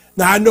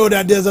 Now, I know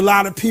that there's a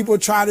lot of people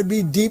try to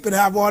be deep and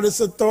have all this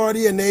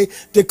authority, and they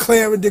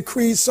declare and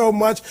decree so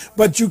much,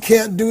 but you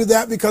can't do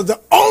that, because the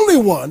only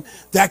one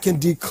that can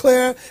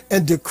declare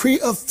and decree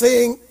a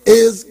thing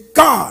is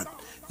God.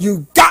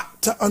 You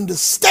got to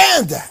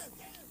understand that.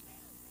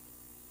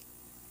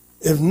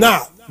 If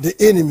not, the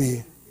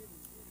enemy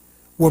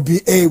will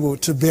be able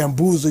to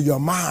bamboozle your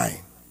mind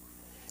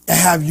and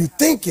have you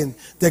thinking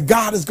that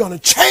God is going to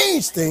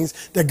change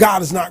things that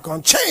God is not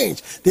going to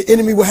change. The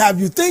enemy will have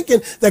you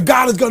thinking that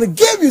God is going to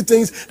give you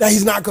things that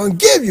he's not going to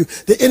give you.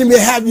 The enemy will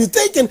have you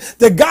thinking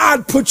that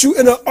God put you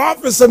in an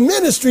office of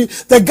ministry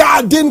that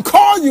God didn't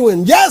call you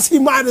in. Yes, he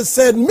might have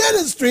said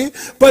ministry,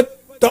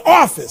 but the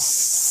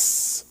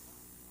office.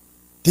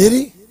 Did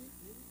he?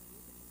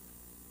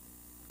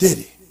 Did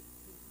he?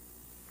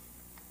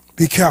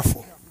 Be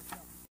careful.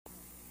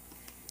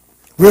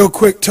 Real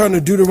quick, turn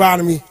to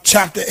Deuteronomy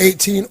chapter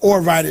 18,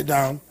 or write it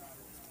down.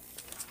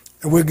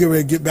 And we'll get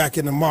ready to get back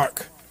into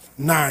Mark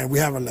 9. We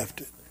haven't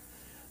left it.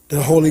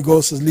 The Holy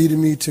Ghost is leading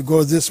me to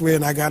go this way,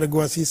 and I got to go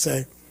as he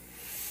say.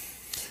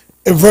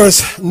 In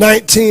verse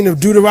 19 of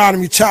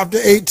Deuteronomy chapter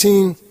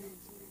 18,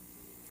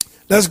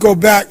 let's go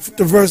back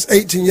to verse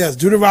 18. Yes,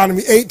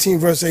 Deuteronomy 18,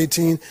 verse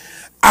 18.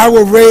 I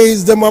will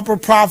raise them up a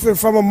prophet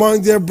from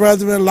among their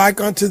brethren like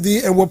unto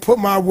thee, and will put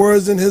my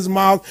words in his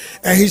mouth,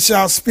 and he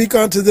shall speak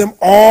unto them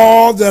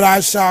all that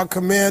I shall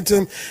command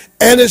him.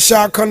 And it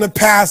shall come to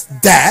pass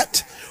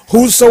that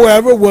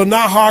whosoever will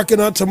not hearken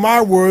unto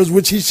my words,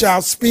 which he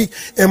shall speak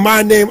in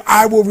my name,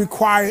 I will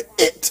require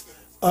it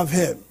of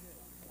him.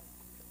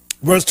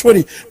 Verse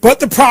 20, but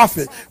the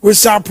prophet which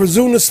shall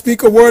presume to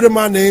speak a word in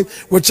my name,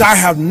 which I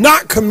have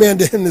not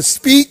commanded him to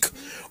speak,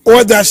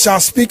 or that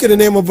shall speak in the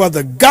name of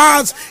other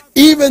gods,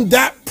 even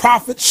that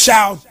prophet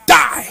shall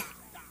die.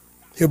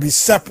 He'll be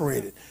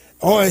separated.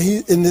 Or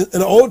in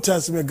the Old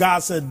Testament,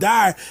 God said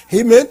die.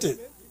 He meant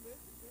it.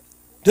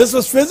 This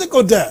was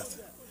physical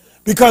death,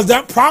 because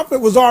that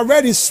prophet was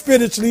already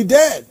spiritually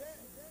dead.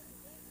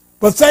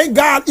 But thank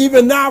God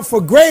even now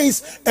for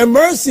grace and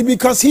mercy,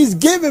 because he's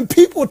giving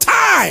people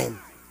time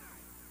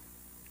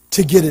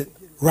to get it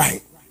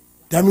right.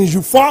 That means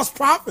you false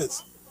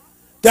prophets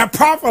that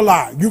prophet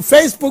lie, you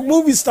Facebook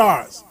movie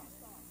stars,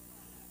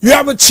 you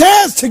have a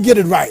chance to get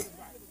it right.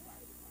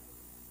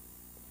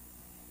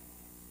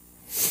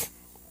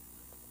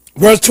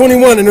 Verse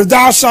 21, and if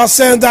thou shalt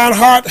say in thine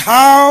heart,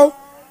 how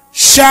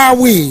shall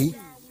we?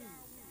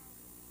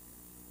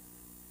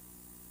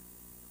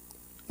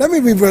 Let me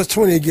read verse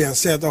 20 again,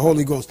 saith the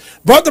Holy Ghost.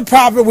 But the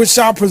prophet which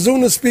shall presume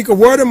to speak a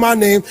word in my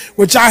name,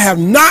 which I have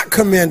not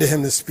commanded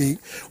him to speak,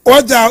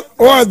 or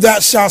that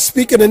shall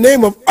speak in the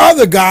name of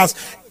other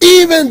gods,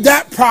 even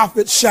that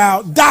prophet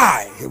shall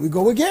die. Here we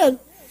go again.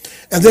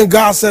 And then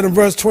God said in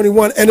verse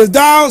 21, and if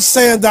thou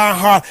say in thy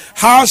heart,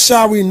 how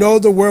shall we know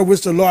the word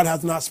which the Lord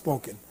hath not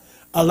spoken?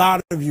 A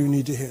lot of you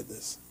need to hear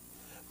this,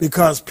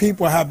 because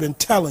people have been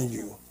telling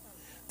you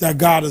that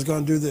God is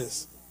going to do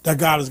this, that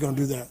God is going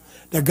to do that,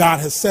 that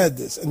God has said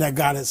this, and that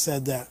God has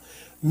said that.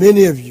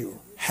 Many of you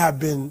have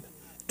been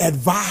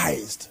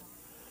advised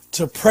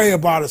to pray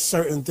about a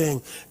certain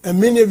thing, and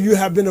many of you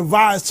have been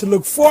advised to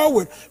look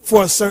forward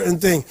for a certain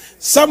thing.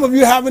 Some of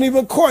you haven't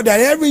even caught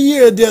that. Every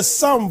year there's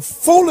some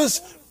foolish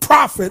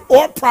prophet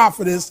or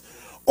prophetess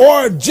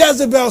or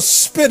Jezebel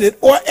spirit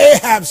or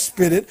Ahab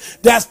spirit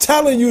that's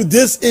telling you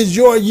this is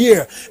your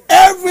year.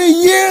 Every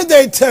year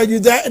they tell you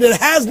that, and it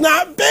has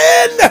not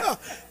been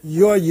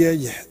your year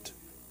yet.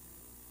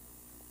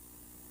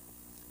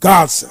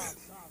 God said,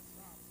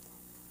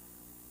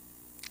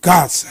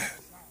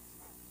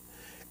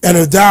 and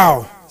if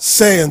thou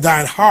say in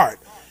thine heart,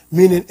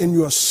 meaning in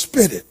your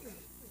spirit,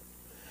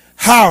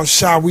 how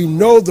shall we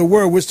know the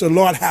word which the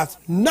Lord hath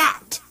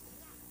not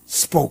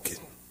spoken?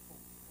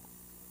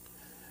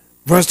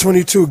 Verse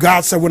 22,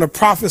 God said, when a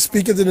prophet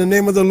speaketh in the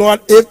name of the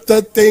Lord, if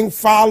the thing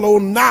follow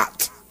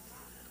not.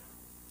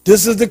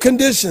 This is the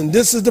condition.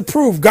 This is the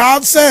proof.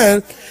 God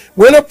said,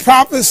 when a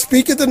prophet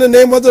speaketh in the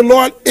name of the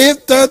Lord,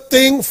 if the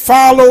thing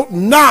follow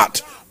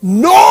not,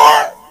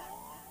 nor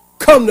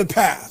come to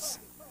pass.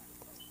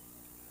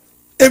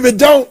 if it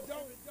don't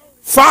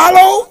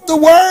follow the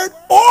word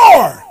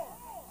or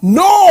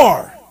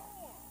nor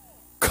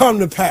come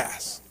to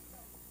pass.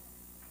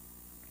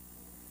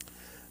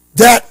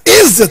 That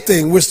is the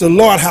thing which the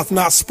Lord hath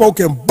not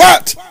spoken,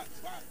 but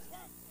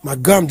my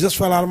gum just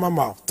fell out of my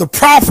mouth. The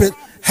prophet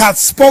hath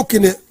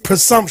spoken it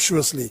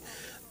presumptuously.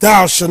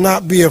 Thou shalt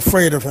not be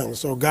afraid of him.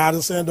 So God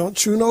is saying, don't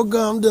chew no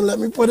gum, then let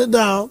me put it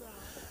down.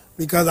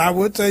 Because I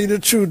will tell you the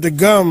truth, the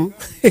gum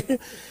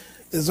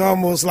is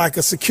almost like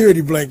a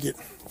security blanket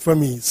for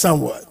me,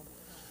 somewhat.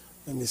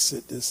 Let me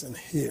sit this in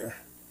here.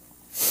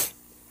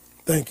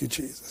 Thank you,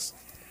 Jesus.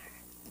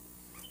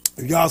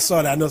 If y'all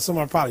saw that, I know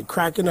somebody probably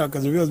cracking up,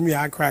 because if it was me,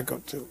 I'd crack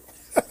up too.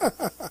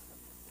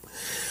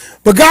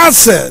 But God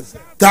said,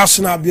 thou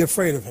shalt not be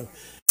afraid of him.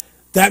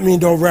 That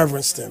means don't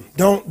reverence them.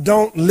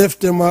 Don't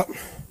lift them up.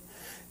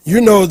 You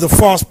know the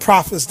false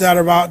prophets that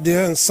are out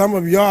there, and some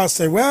of y'all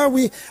say, well,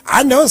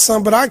 I know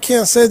some, but I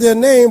can't say their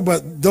name.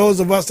 But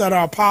those of us that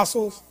are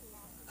apostles,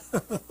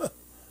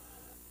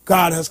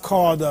 God has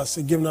called us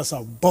and given us a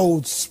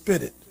bold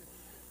spirit.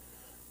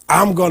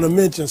 I'm going to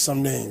mention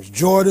some names.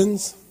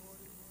 Jordans,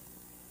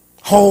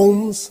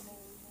 Holmes.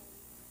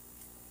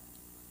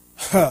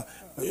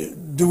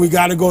 Do we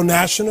got to go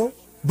national?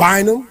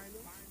 Bynum,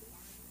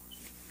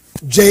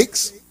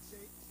 Jakes,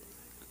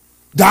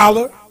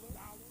 Dollar,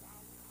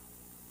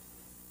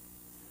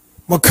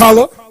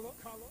 McCullough,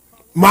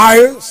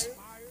 Myers.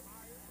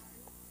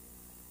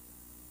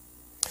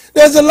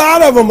 There's a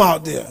lot of them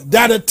out there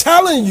that are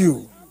telling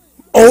you,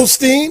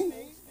 Osteen,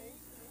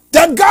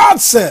 that God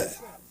said.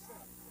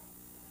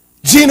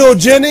 Geno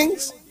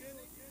Jennings,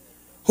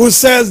 who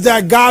says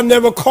that God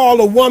never called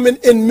a woman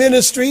in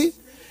ministry,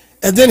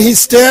 and then he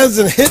stands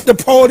and hit the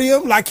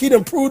podium like he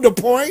done proved the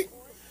point.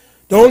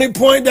 The only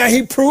point that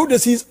he proved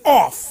is he's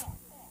off.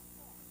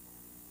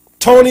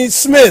 Tony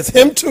Smith,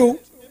 him too,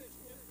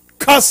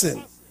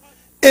 cussing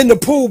in the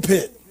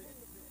pulpit.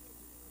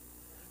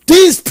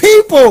 These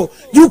people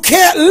you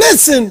can't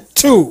listen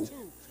to,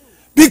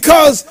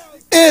 because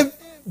if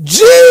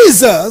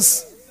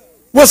Jesus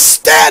was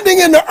standing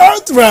in the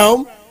earth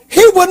realm,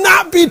 he would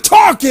not be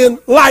talking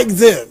like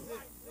them.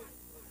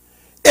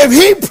 If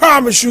he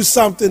promised you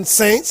something,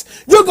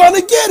 saints, you're going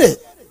to get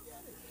it.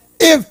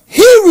 If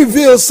he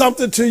reveals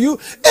something to you,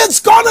 it's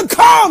going to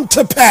come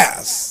to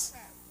pass.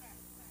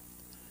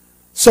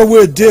 So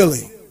we're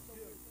dealing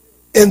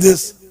in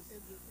this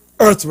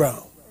earth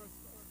realm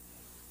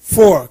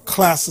 4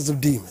 classes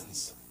of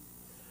demons: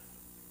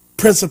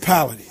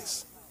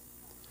 principalities,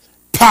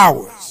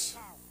 powers,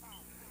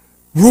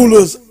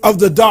 rulers of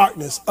the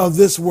darkness of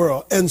this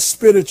world, and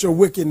spiritual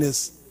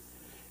wickedness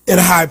in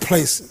high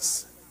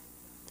places.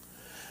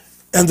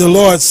 And the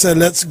Lord said,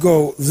 let's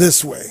go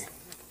this way.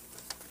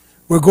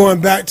 We're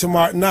going back to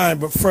Mark 9,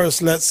 but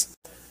first let's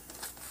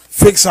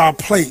fix our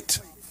plate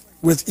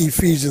with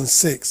Ephesians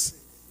 6.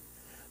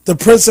 The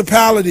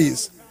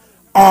principalities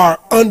are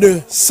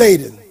under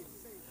Satan.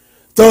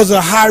 Those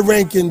are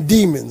high-ranking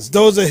demons.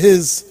 Those are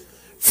his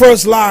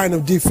first line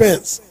of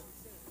defense.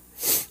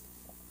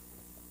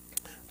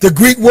 The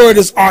Greek word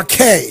is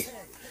arche.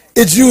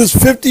 It's used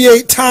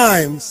 58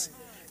 times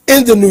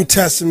in the New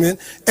Testament,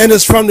 and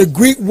it's from the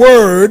Greek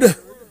word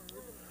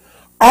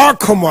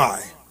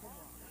archomai,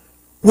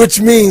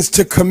 which means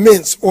to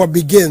commence or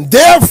begin.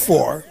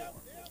 Therefore,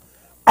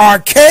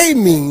 arche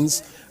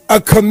means a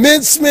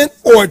commencement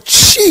or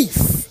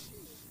chief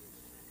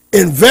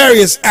in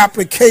various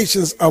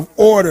applications of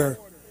order,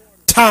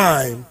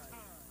 time,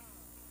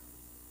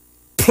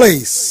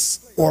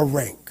 place, or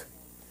rank.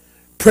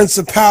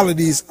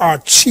 Principalities are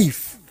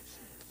chief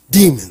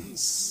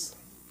demons.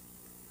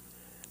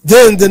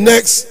 Then the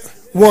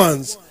next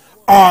ones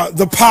are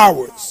the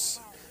powers.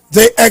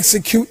 They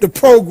execute the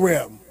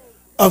program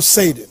of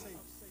Satan.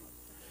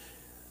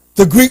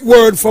 The Greek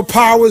word for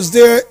powers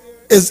there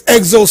is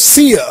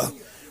exousia,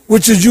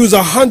 which is used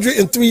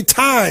 103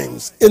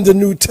 times in the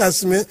New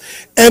Testament,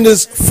 and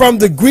is from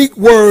the Greek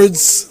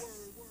words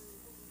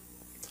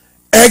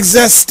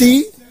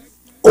exesti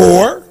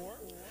or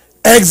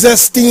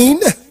exestine,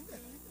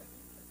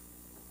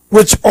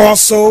 which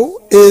also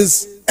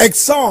is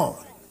exon.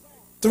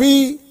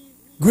 3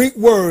 Greek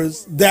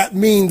words that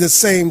mean the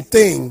same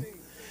thing.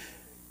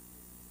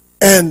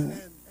 And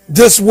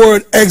this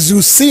word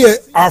exousia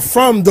are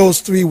from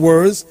those 3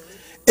 words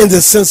in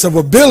the sense of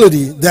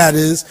ability, that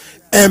is,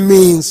 and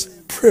means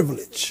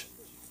privilege.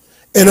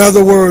 In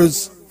other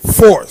words,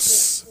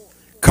 force,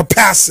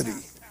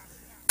 capacity,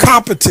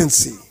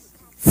 competency,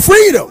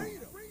 freedom,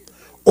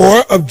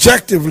 or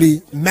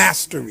objectively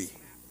mastery,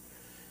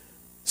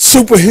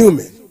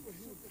 superhuman,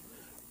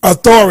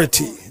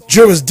 authority,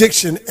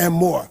 jurisdiction, and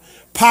more.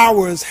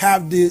 Powers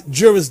have the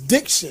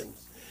jurisdiction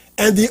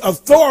and the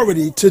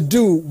authority to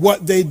do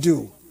what they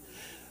do.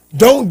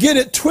 Don't get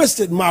it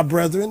twisted, my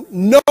brethren.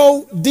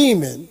 No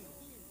demon,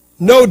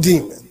 no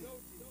demon,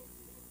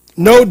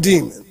 no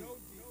demon,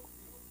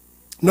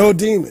 no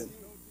demon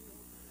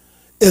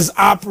is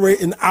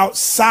operating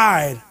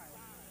outside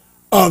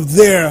of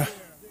their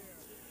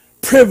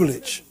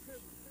privilege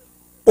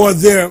or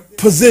their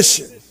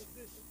position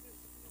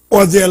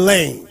or their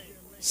lane.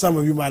 some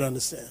of you might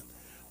understand,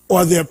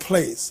 or their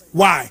place.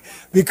 Why?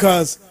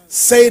 Because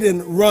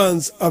Satan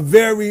runs a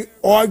very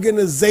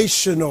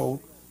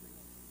organizational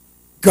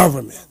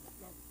government.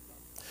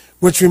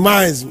 Which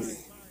reminds me,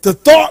 the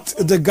thought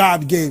that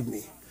God gave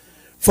me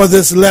for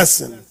this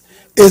lesson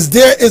is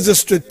there is a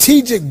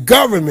strategic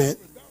government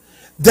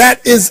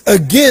that is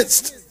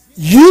against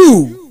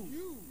you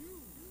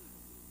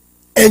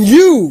and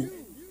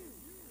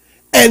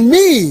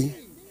me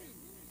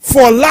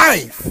for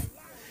life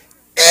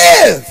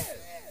if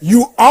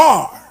you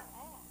are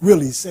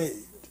really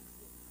saved.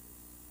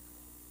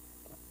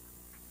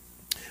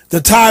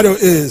 The title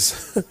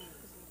is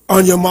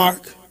On Your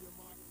Mark,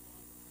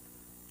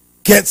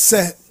 Get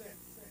Set,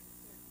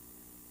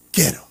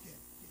 Get 'em.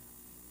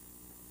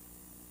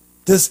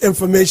 This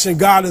information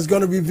God is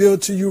going to reveal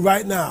to you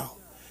right now,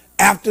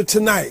 after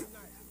tonight,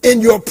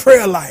 in your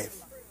prayer life.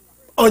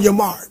 On your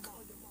mark,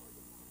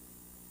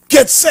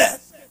 get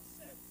set,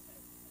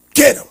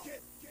 get 'em.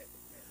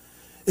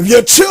 If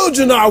your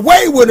children are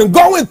wayward and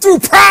going through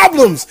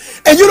problems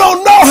and you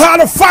don't know how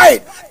to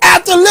fight,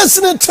 after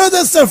listening to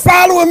this and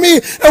following me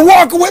and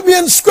walking with me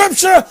in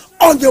Scripture,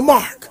 on your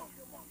mark,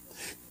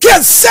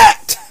 get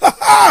set,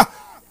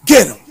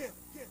 get 'em.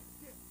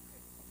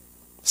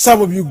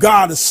 Some of you,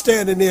 God is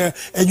standing there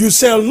and you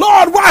say,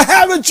 Lord, why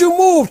haven't you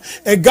moved?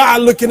 And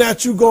God looking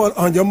at you going,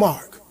 on your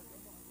mark,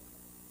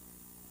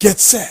 get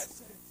set,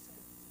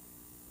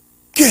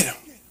 get 'em.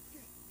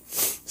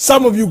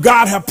 Some of you,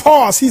 God have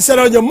paused. He said,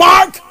 on your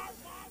mark,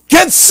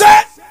 get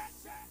set.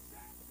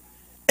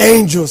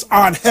 Angels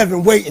are in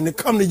heaven waiting to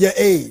come to your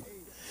aid.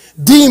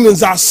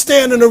 Demons are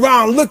standing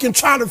around looking,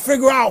 trying to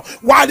figure out,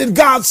 why did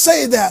God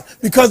say that?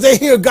 Because they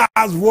hear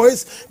God's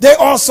voice. They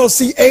also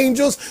see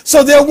angels.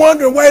 So they're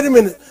wondering, wait a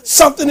minute,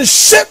 something is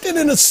shifting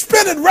in the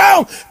spirit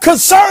realm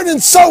concerning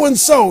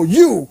so-and-so.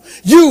 You,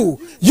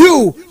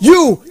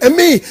 and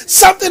me.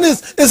 Something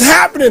is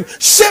happening,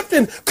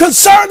 shifting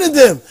concerning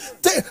them.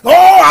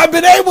 I've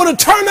been able to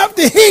turn up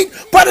the heat,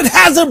 but it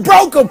hasn't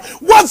broken.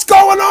 What's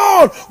going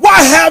on?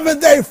 Why haven't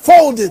they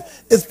folded?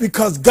 It's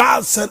because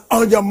God said,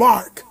 on your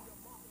mark,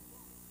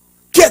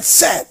 get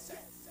set.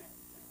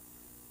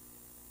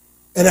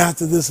 And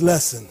after this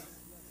lesson,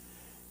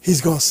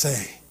 he's going to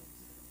say,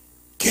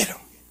 get 'em.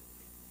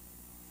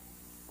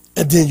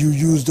 And then you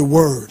use the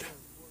word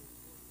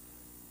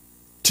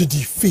to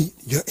defeat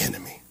your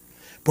enemy.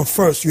 But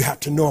first, you have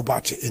to know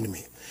about your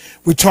enemy.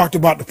 We talked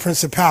about the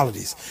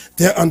principalities.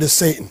 They're under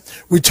Satan.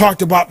 We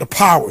talked about the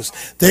powers.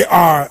 They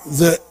are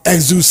the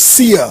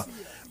exousia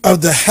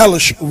of the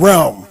hellish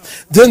realm.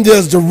 Then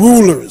there's the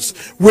rulers,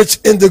 which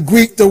in the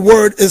Greek the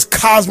word is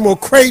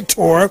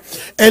cosmokrator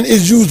and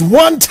is used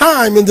one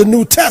time in the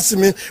New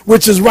Testament,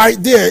 which is right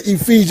there,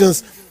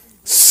 Ephesians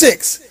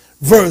 6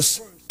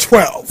 verse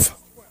 12.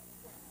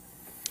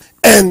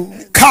 And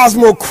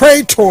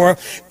cosmokrator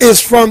is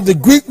from the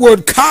Greek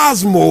word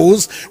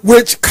cosmos,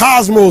 which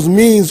cosmos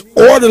means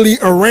orderly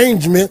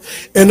arrangement.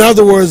 In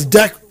other words,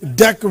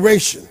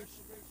 decoration.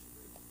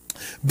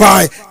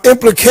 By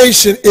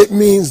implication, it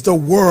means the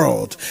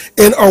world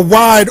in a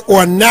wide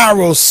or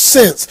narrow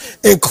sense,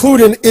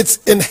 including its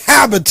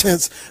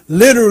inhabitants,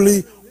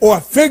 literally or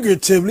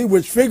figuratively,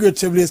 which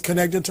figuratively is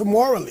connected to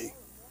morally.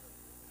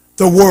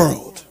 The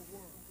world.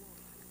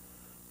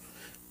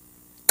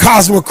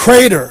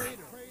 Cosmokrator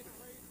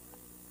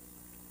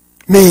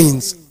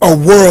means a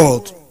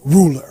world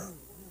ruler,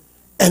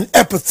 an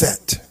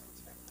epithet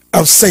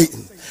of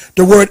Satan.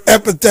 The word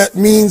epithet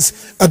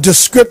means a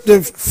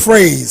descriptive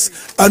phrase,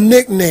 a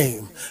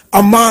nickname,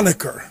 a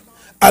moniker,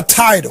 a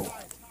title,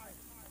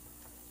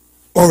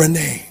 or a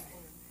name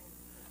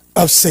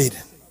of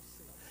Satan.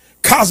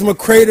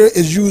 Cosmokrator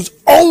is used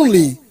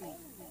only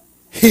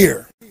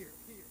here,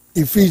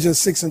 Ephesians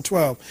 6 and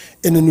 12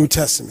 in the New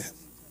Testament.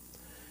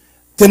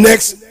 The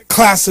next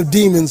class of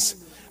demons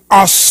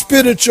are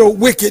spiritual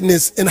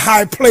wickedness in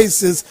high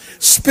places.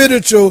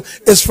 Spiritual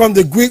is from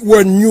the Greek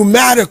word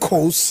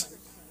pneumatikos,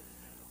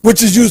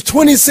 which is used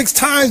 26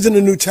 times in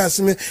the New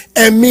Testament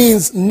and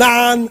means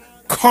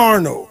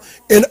non-carnal.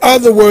 In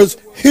other words,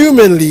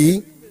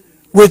 humanly,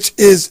 which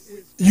is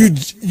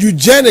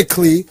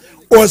eugenically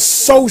or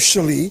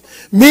socially,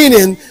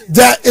 meaning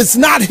that it's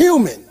not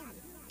human.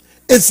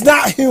 It's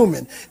not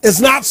human.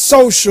 It's not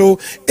social.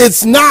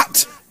 It's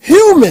not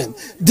human.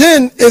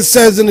 Then it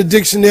says in the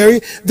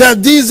dictionary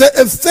that these are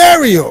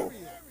ethereal,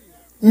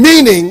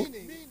 meaning,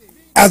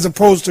 as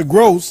opposed to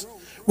gross,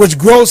 which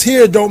gross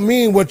here don't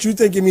mean what you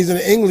think it means in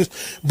English,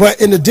 but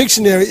in the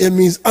dictionary it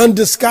means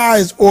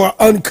undisguised or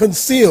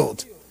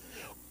unconcealed.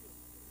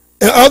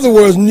 In other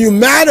words,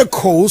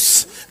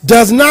 pneumatikos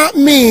does not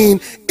mean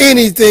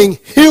anything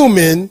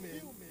human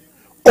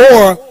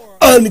or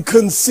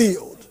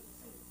unconcealed.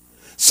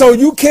 So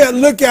you can't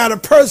look at a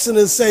person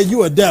and say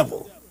you're a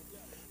devil,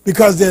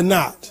 because they're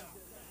not.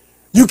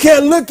 You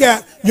can't look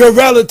at your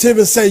relative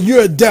and say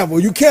you're a devil.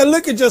 You can't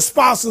look at your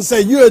spouse and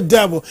say you're a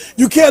devil.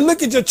 You can't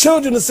look at your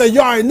children and say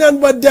y'all ain't nothing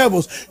but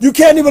devils. You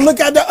can't even look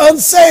at the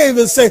unsaved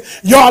and say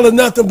y'all are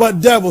nothing but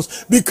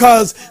devils,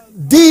 because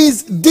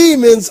these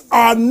demons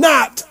are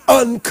not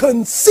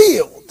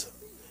unconcealed.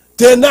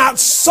 They're not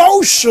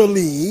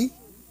socially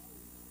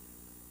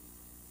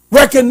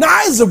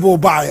recognizable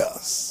by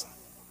us.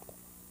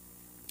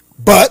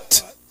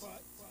 But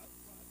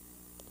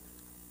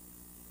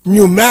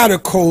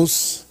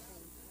pneumaticos,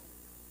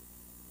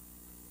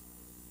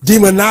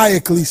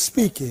 demoniacally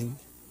speaking,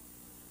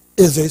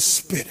 is a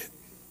spirit.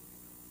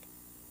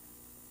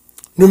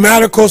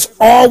 Pneumaticos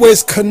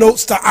always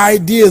connotes the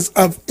ideas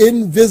of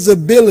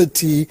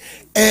invisibility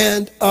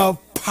and of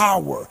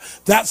power.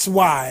 That's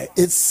why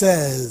it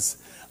says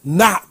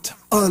not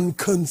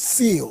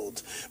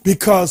unconcealed,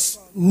 because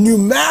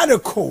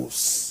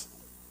pneumaticos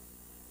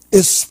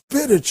is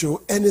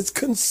spiritual and it's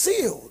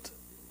concealed.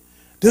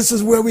 This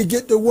is where we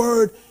get the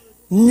word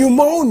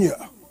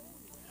pneumonia.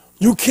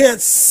 You can't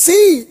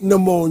see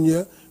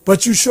pneumonia,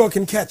 but you sure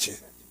can catch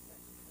it.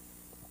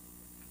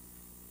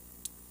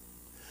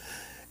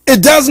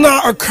 It does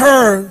not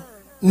occur,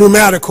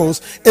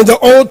 pneumaticos, in the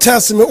Old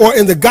Testament or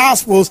in the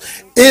Gospels.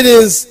 It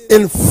is,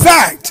 in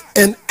fact,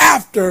 an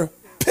after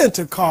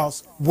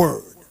Pentecost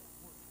word.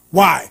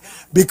 Why?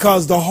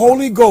 Because the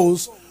Holy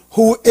Ghost,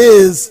 who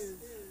is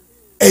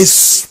a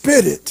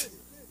spirit,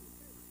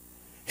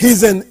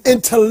 he's an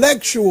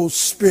intellectual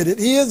spirit.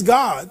 He is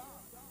God.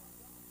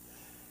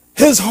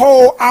 His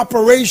whole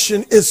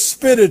operation is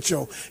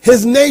spiritual.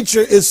 His nature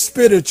is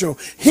spiritual.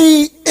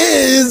 He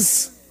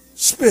is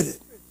spirit.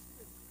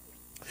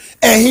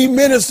 And he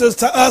ministers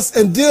to us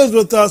and deals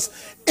with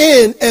us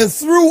in and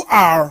through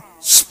our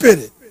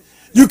spirit.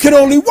 You can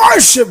only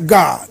worship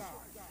God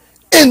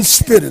in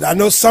spirit. I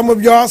know some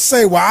of y'all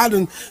say, well, I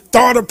done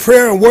thought of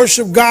prayer and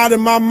worship God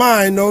in my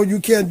mind. No, you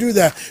can't do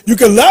that. You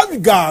can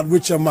love God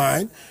with your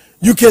mind.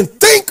 You can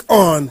think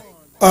on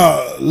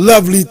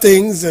lovely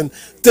things and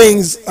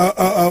things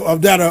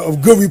that are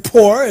of good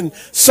rapport and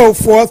so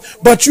forth,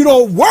 but you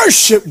don't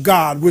worship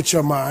God with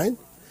your mind.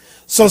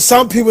 So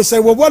some people say,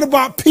 well, what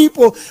about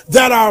people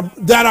that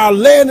are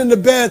laying in the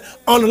bed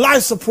on a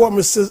life support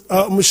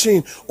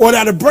machine, or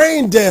that are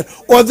brain dead,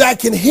 or that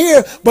can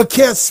hear but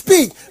can't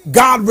speak?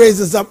 God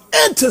raises up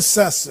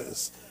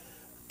intercessors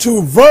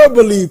to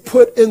verbally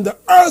put in the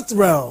earth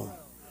realm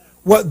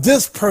what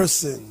this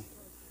person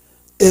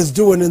is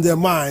doing in their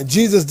mind.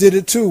 Jesus did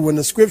it too, when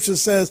the scripture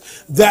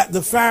says that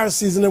the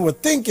Pharisees and them were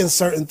thinking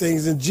certain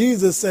things, and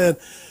Jesus said,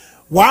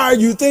 why are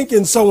you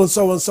thinking so and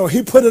so and so?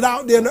 He put it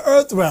out there in the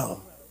earth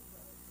realm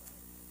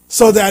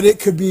so that it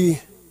could be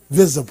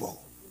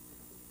visible.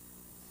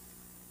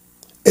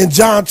 In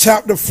John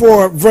chapter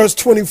 4, verse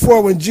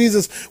 24, when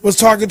Jesus was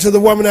talking to the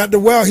woman at the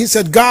well, he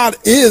said, God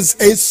is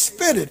a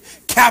spirit,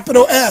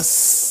 capital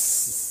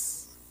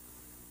S.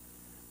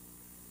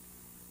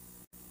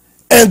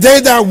 And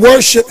they that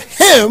worship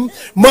him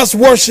must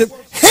worship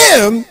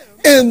him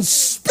in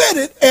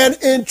spirit and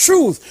in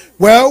truth.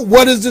 Well,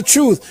 what is the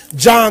truth?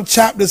 John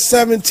chapter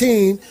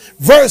 17,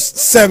 verse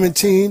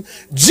 17,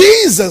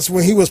 Jesus,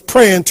 when he was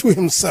praying to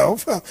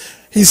himself,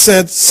 he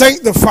said,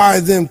 sanctify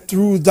them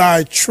through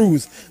thy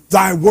truth.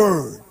 Thy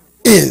word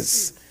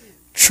is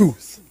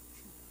truth.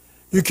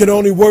 You can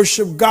only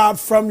worship God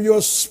from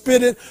your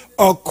spirit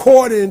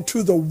according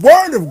to the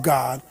word of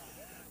God,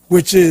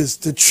 which is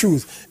the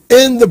truth.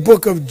 In the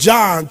book of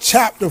John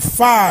chapter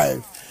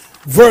 5,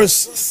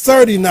 verse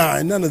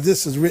 39, none of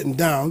this is written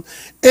down.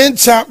 In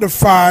chapter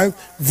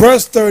 5,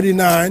 verse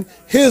 39,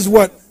 here's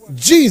what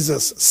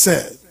Jesus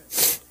said.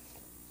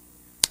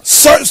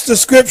 Search the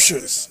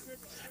scriptures,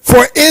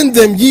 for in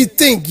them ye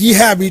think ye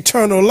have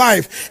eternal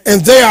life,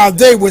 and they are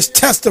they which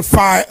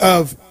testify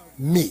of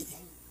me.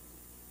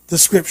 The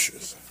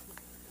scriptures,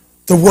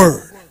 the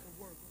word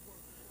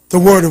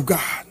of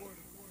God,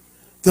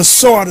 the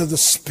sword of the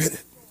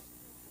Spirit.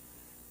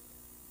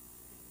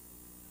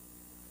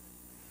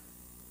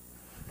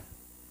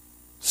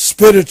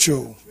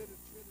 Spiritual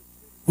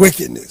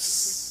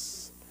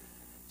wickedness.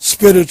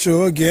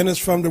 Spiritual, again, is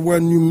from the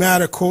word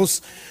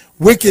pneumaticos.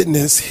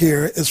 Wickedness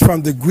here is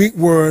from the Greek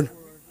word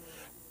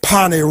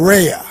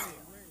panereia,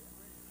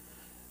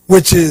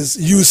 which is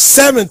used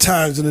 7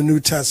 times in the New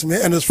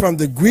Testament, and is from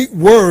the Greek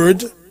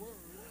word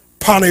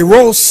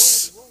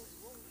paneros,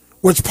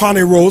 which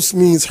paneros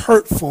means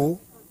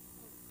hurtful,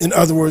 in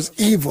other words,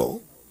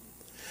 evil.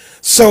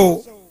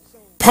 So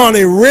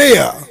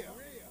panereia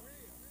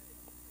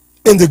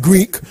in the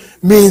Greek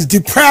means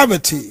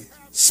depravity,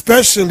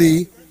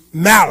 especially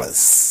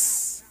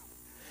malice.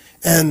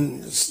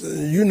 And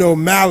you know,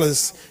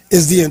 malice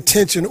is the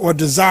intention or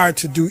desire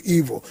to do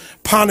evil.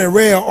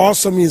 Panereia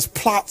also means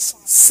plots,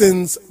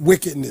 sins,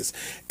 wickedness.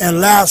 And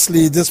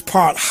lastly, this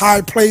part, high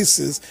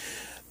places,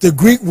 the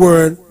Greek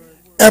word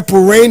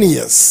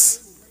epiranius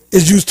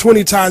is used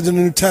 20 times in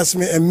the New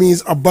Testament and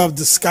means above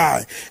the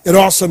sky. It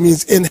also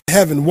means in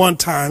heaven 1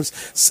 time,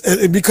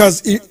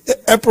 because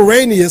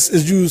epiranius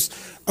is used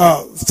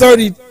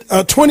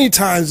 20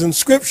 times in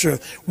scripture.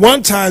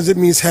 1 time it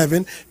means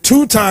heaven,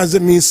 2 times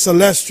it means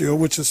celestial,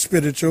 which is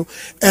spiritual,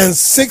 and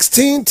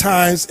 16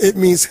 times it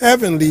means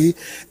heavenly,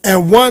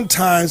 and 1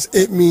 time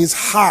it means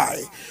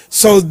high.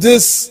 So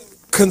this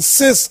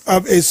consists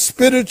of a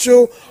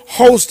spiritual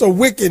host of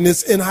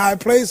wickedness in high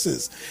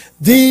places.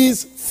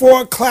 These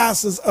 4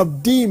 classes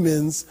of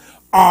demons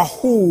are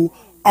who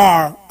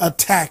are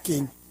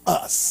attacking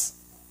us.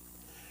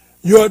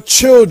 Your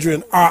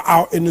children are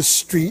out in the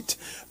street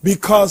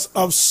because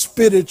of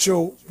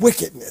spiritual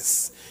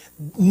wickedness,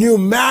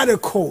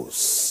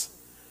 pneumaticals,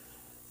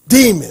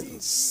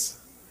 demons,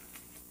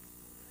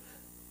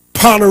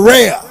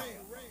 Panerea,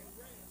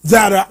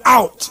 that are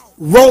out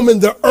roaming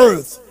the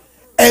earth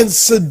and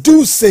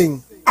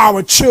seducing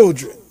our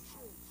children.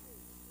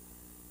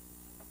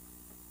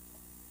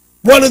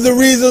 One of the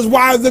reasons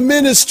why the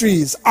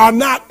ministries are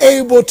not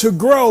able to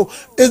grow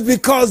is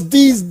because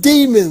these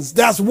demons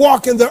that's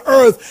walking the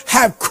earth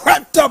have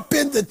crept up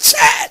in the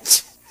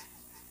church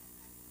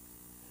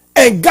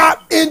and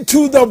got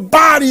into the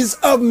bodies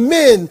of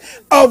men,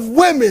 of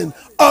women,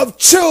 of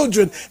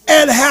children,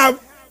 and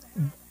have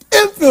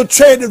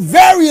infiltrated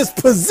various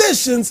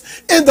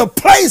positions in the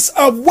place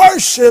of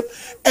worship.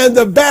 And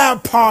the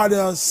bad part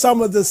is some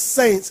of the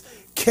saints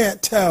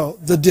can't tell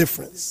the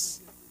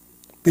difference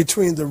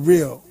between the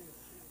real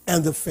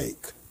and the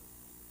fake.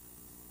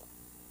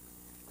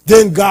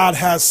 Then God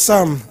has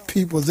some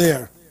people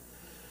there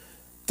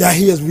that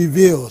he has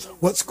revealed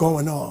what's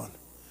going on.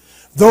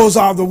 Those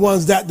are the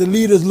ones that the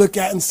leaders look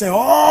at and say,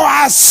 oh,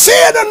 I see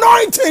an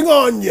anointing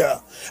on you.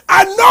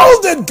 I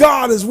know that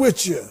God is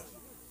with you.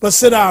 But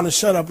sit down and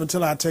shut up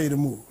until I tell you to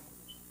move.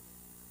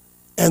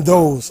 And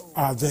those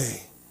are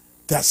they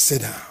that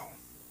sit down.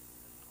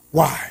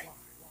 Why?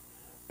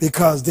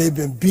 Because they've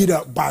been beat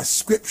up by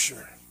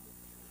Scripture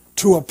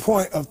to a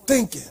point of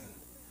thinking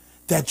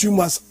that you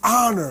must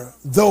honor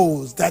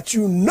those that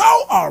you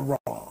know are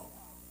wrong,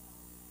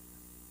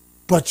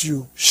 but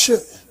you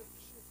shouldn't.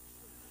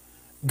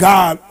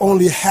 God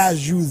only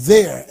has you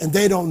there, and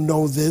they don't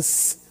know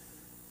this,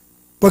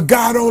 but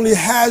God only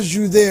has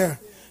you there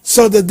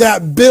so that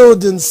that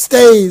building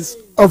stays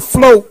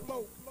afloat,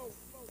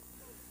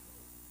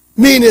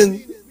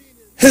 meaning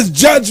his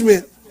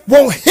judgment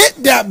won't hit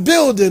that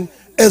building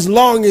as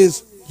long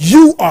as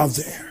you are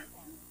there.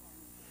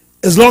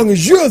 As long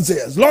as you're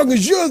there, as long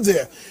as you're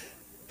there,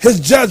 his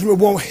judgment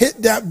won't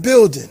hit that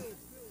building.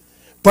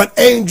 But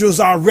angels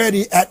are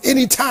ready at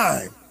any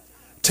time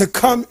to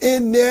come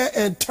in there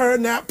and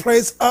turn that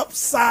place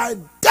upside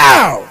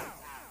down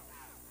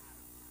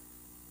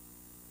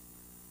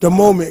the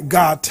moment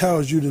God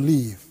tells you to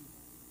leave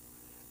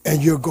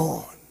and you're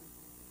gone.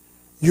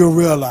 You'll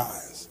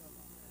realize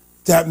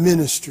that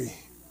ministry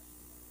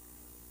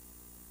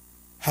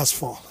has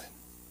fallen.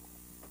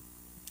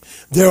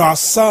 There are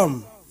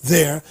some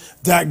there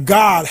that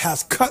God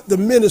has cut the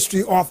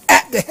ministry off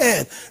at the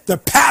head. The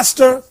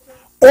pastor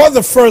or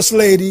the first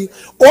lady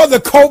or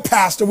the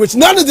co-pastor, which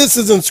none of this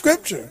is in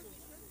Scripture.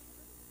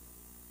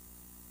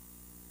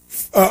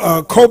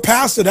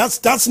 Co-pastor,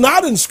 that's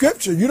not in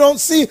Scripture. You don't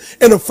see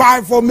in a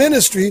fivefold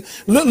ministry.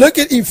 Look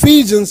at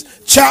Ephesians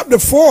chapter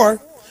 4.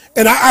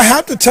 And I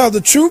have to tell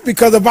the truth,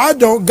 because if I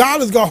don't,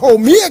 God is going to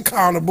hold me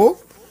accountable.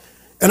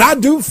 And I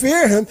do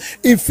fear him.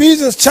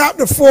 Ephesians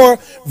chapter 4,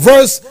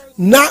 verse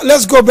 9.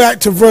 Let's go back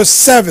to verse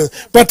 7.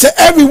 But to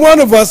every one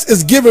of us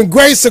is given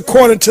grace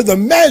according to the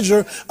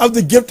measure of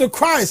the gift of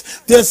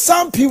Christ. There's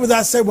some people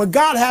that say, well,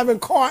 God haven't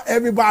caught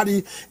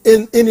everybody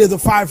in any of the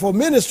fivefold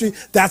ministry.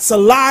 That's a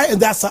lie,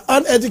 and that's an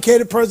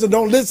uneducated person.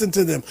 Don't listen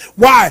to them.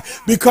 Why?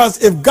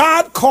 Because if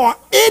God caught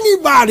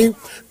anybody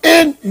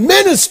in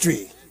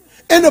ministry,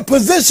 in a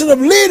position of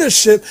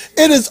leadership,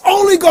 it is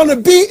only going to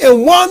be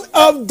in one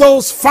of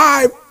those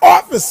 5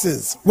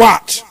 offices.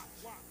 Watch.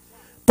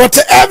 But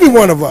to every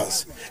one of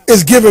us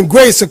is given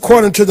grace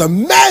according to the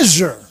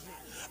measure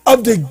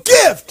of the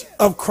gift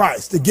of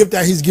Christ, the gift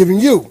that he's giving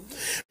you.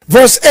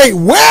 Verse 8,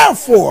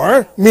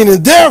 wherefore,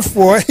 meaning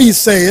therefore, he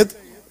saith,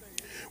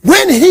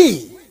 when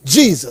he,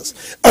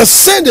 Jesus,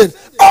 ascended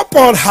up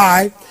on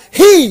high,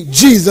 he,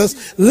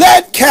 Jesus,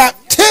 led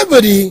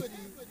captivity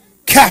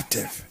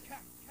captive.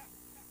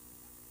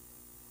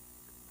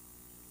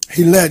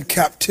 He led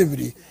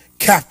captivity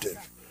captive,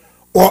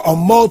 or a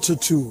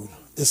multitude,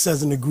 it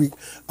says in the Greek,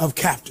 of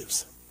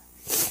captives.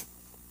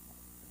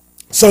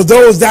 So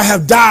those that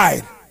have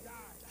died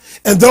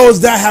and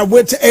those that have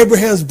went to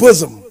Abraham's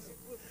bosom,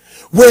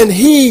 when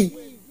he,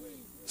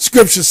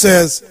 Scripture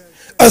says,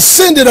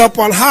 ascended up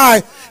on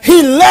high,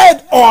 he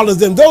led all of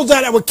them. Those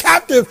that were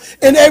captive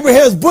in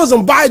Abraham's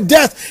bosom by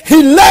death,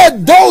 he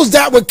led those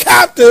that were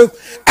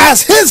captive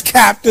as his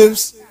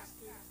captives.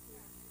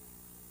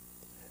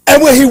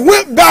 And when he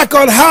went back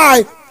on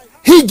high,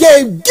 he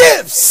gave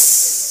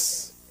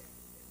gifts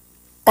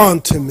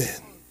unto men.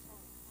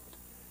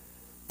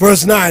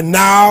 Verse 9,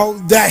 now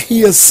that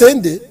he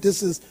ascended,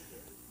 this is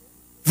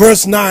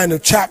verse 9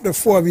 of chapter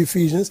 4 of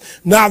Ephesians,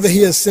 now that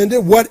he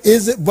ascended, what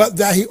is it but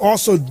that he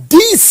also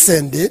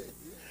descended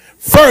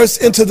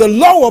first into the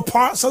lower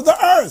parts of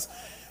the earth?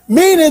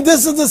 Meaning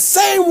this is the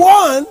same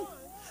one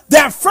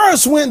that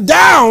first went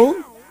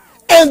down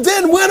and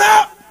then went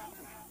up.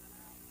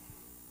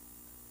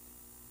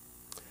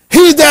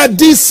 He that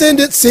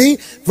descended, see,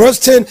 verse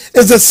 10,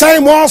 is the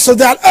same also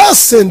that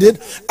ascended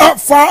up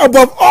far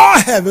above all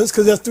heavens,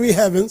 because there's 3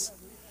 heavens.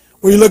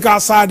 When you look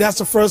outside, that's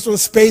the first one.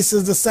 Space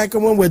is the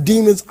second one, where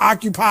demons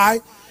occupy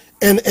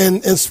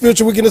and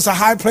spiritual wickedness are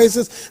high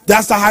places.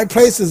 That's the high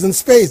places in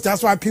space.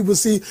 That's why people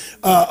see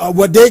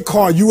what they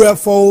call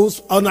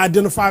UFOs,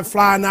 unidentified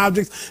flying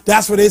objects.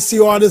 That's where they see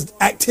all this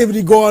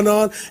activity going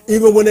on.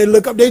 Even when they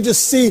look up, they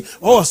just see,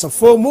 oh, it's a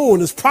full moon,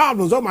 there's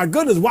problems. Oh my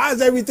goodness, why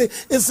is everything?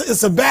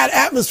 It's a bad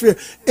atmosphere.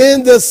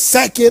 In the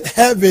second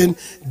heaven,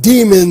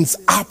 demons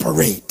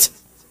operate.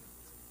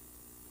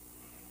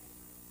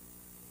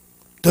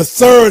 The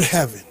third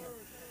heaven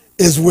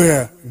is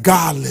where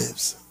God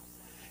lives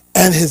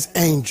and his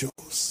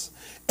angels,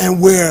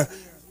 and where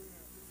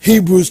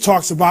Hebrews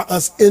talks about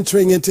us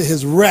entering into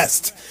his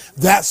rest.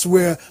 That's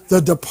where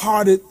the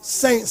departed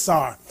saints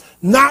are.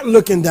 Not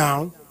looking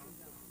down,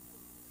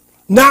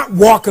 not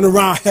walking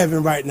around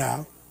heaven right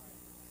now,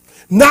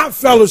 not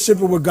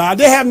fellowshipping with God.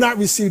 They have not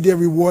received their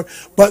reward,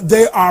 but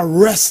they are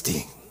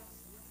resting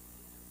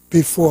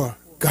before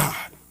God.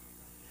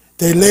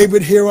 They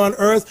labored here on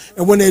earth,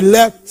 and when they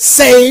left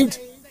saved,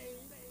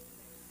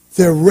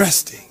 they're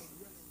resting.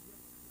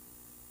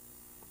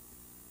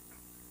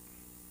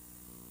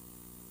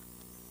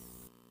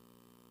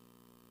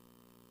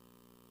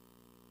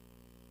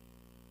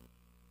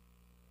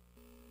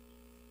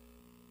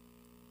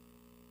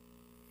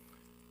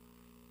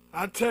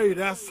 I tell you,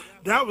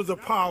 that was a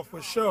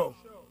powerful show.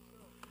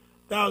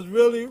 That was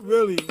really,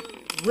 really,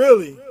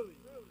 really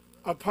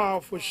a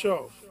powerful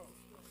show.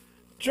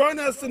 Join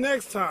us the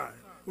next time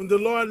when the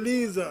Lord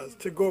leads us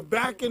to go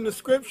back in the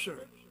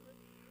scripture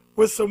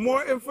with some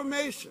more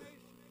information.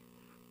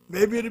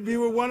 Maybe it'll be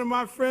with one of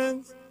my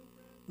friends.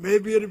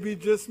 Maybe it'll be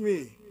just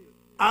me.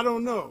 I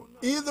don't know.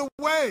 Either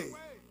way,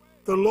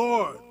 the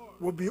Lord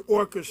will be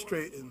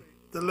orchestrating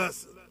the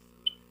lesson.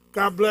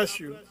 God bless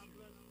you.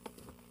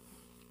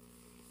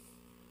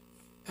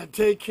 And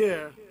take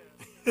care.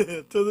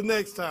 Till the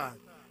next time.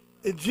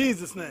 In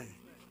Jesus' name.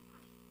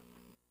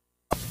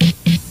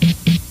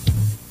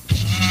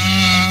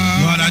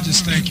 Lord, I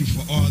just thank you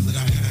for all that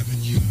I have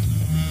in you,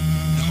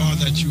 and all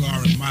that you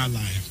are in my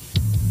life,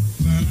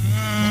 for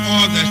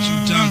all that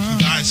you've done for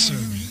thy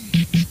servant.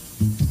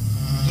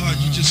 Lord,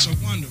 you're just so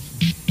wonderful.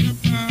 You're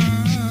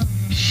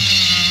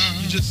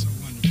just so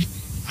wonderful.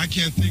 I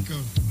can't think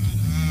of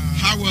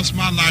how else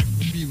my life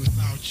would be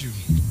without you.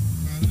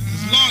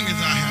 As long as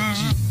I have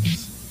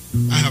Jesus,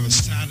 I have a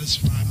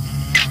satisfied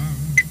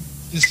mind.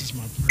 This is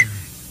my prayer.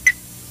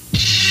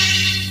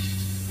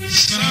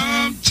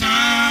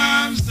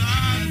 Sometimes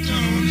I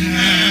don't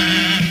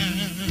have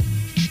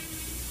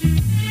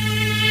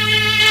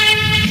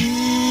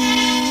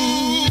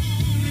food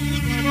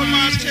for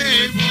my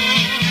table.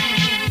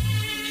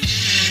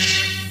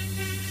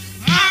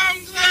 I'm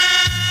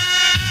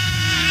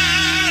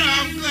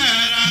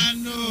glad I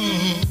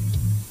know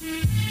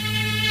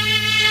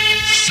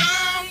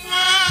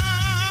someone,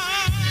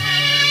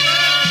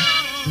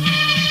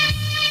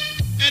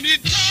 and he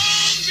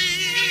told me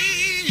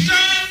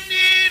don't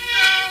need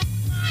no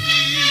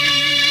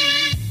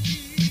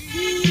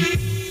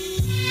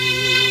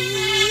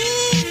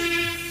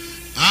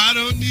I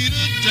don't need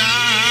a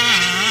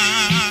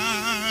dime,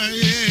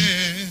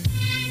 yeah.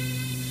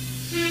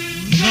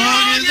 As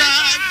long as I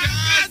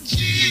got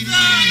Jesus,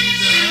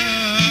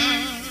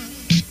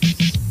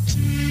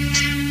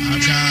 I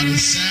got a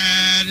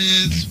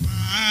satisfied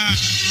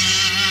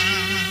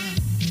mind.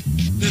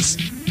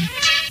 Listen,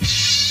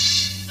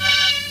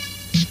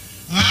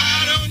 I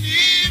don't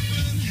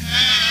even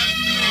have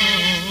no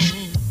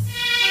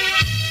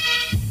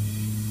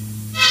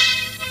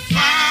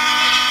fine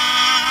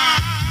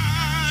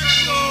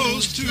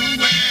clothes to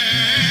wear.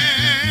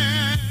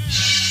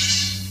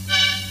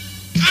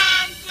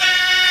 I'm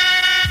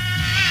glad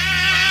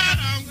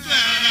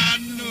I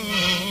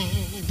know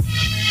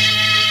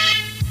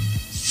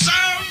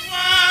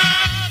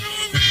someone who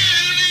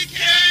really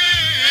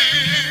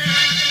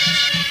cares.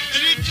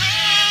 And he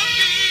told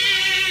me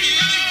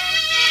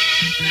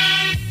no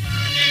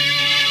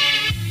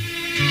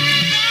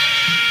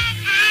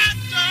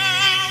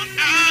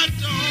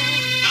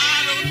I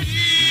don't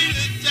need a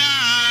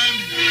dime.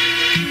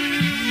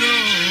 No.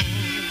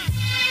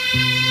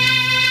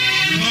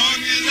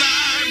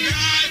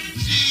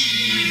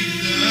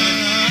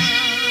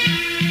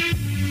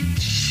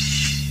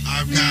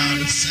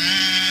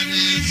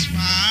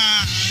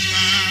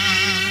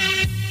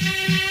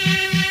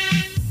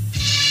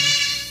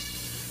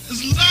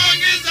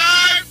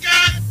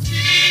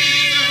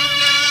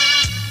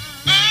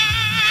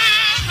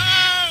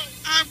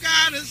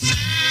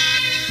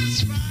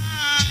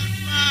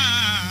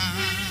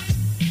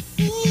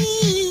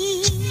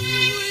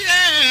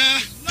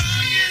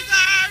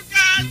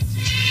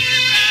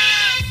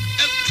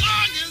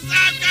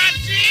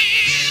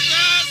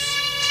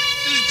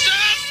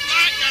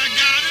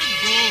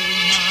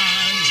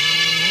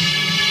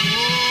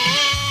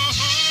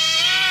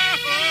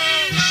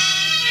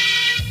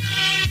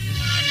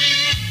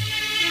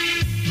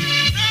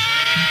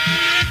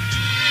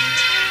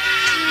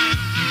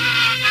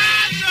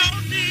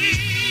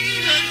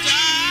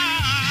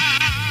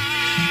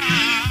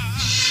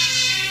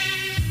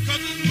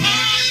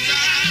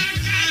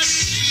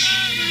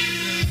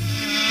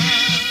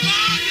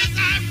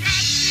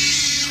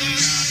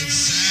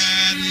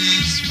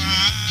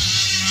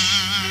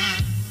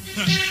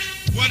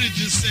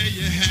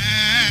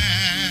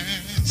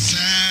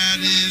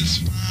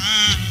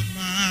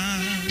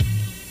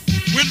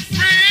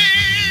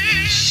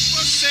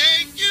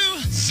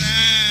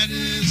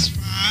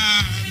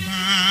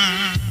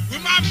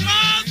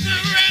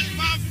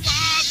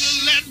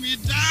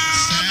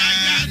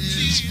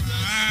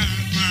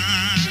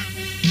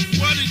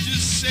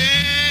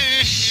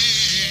 say